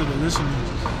 because you guys are the listeners.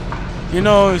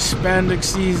 Spandex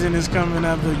season is coming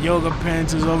up. The yoga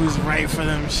pants is always right for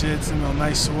them shits.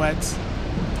 Nice sweats.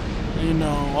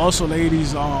 Also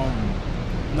ladies,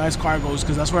 nice cargos,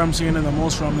 because that's where I'm seeing it the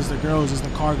most from is the girls, is the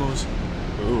cargos.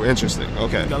 Ooh, interesting.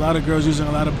 Okay. A lot of girls using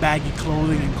a lot of baggy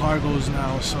clothing and cargos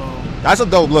now, so that's a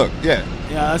dope look. Yeah.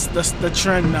 Yeah, that's the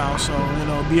trend now. So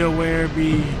be aware,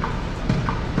 be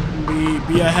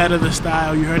ahead of the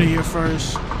style. You heard it here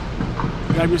first.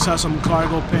 Grab yourself some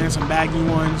cargo pants, some baggy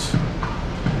ones.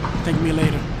 Thank me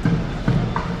later.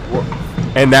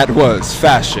 And that was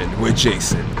Fashion with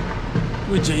Jason.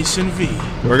 With Jason V.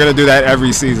 We're gonna do that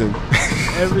every season.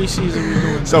 Every season we're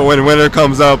doing. So when winter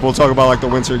comes up, we'll talk about like the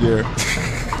winter gear.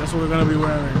 That's what we're gonna be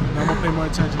wearing. I'm gonna pay more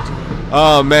attention to it.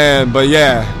 Oh man, but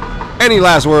yeah. Any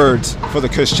last words for the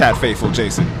Kush Chat faithful,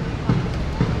 Jason?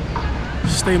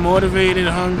 Stay motivated,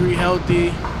 hungry,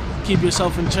 healthy. Keep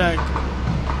yourself in check.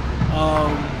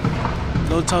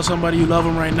 Go tell somebody you love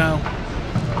them right now.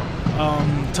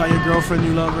 Tell your girlfriend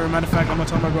you love her. Matter of fact, I'm gonna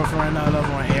tell my girlfriend right now I love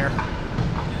her on air.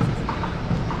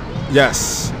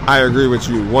 Yes, I agree with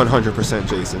you 100%,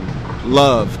 Jason.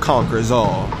 Love conquers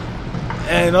all.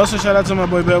 And also shout out to my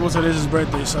boy Bebo. Today's his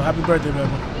birthday, so happy birthday, Bebo.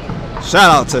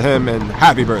 Shout out to him and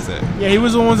happy birthday. Yeah, he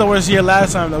was the ones that was here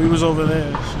last time, though. He was over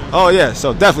there. So. Oh yeah,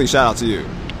 so definitely shout out to you.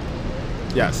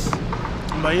 Yes.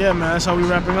 But yeah, man, that's how we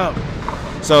wrapping up.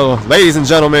 So, ladies and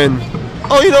gentlemen,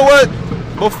 oh, you know what?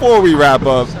 Before we wrap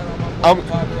up,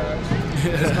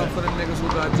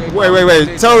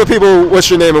 wait. Tell the people what's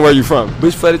your name and where you from.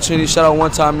 Bitch Fettuccine, shout out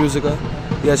One Time Musica.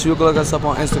 Yes, you can look us up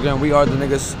on Instagram. We are the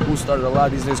niggas who started a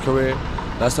lot of these niggas' career.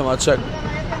 Last time I checked,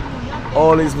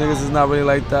 all these niggas is not really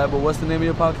like that. But what's the name of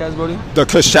your podcast, Brody? The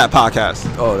Kush Chat Podcast.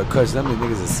 Oh, the Kush. Them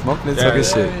niggas is smoking and talking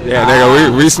shit. Yeah,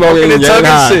 nigga, we smoking and getting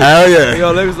high. Hell yeah.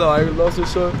 Yo, niggas, I lost it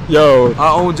short. Yo.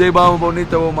 I own J Bomb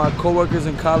Bonita with my coworkers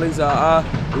and colleagues. We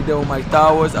there with Mike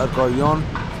Towers, Alcorion,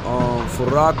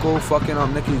 Furaco, fucking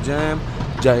Nicky Jam,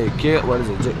 Jaquiles,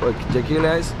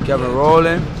 Kevin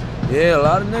Rowland. Yeah, a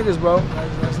lot of niggas, bro.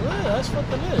 That's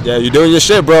fucking lit. Yeah, you doing your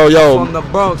shit, bro. Yo. From the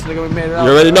Bronx, nigga, we made it out.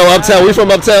 You already know Uptown. We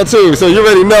from Uptown too, so you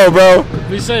already know, bro.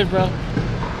 Be safe, bro.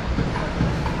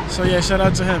 So yeah, shout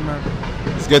out to him, man.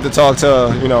 It's good to talk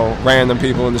to, random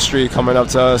people in the street coming up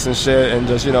to us and shit and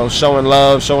just, showing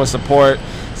love, showing support.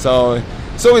 So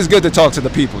it's always good to talk to the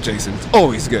people, Jason. It's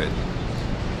always good.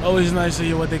 Always nice to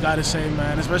hear what they got to say,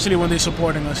 man, especially when they're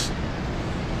supporting us.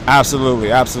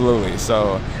 Absolutely.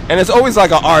 So, and it's always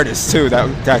like an artist too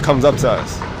that comes up to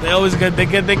us. They always get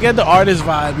the artist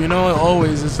vibe,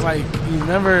 always. It's like you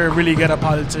never really get a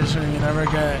politician, you never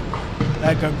get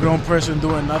like a grown person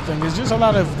doing nothing. It's just a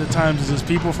lot of the times it's just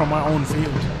people from our own field.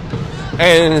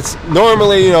 And it's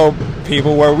normally,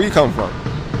 people where we come from.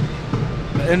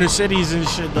 The inner cities and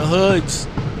shit, the hoods.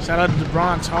 Shout out to the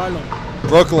Bronx, Harlem,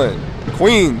 Brooklyn,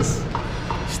 Queens,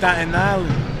 Staten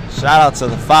Island. Shout out to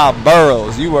the 5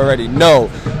 boroughs. You already know.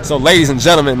 So, ladies and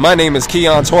gentlemen, my name is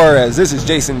Keon Torres. This is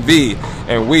Jason V.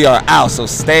 And we are out. So,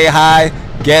 stay high,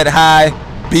 get high,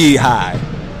 be high.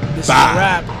 This is a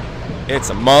wrap. It's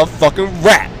a motherfucking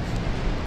rap.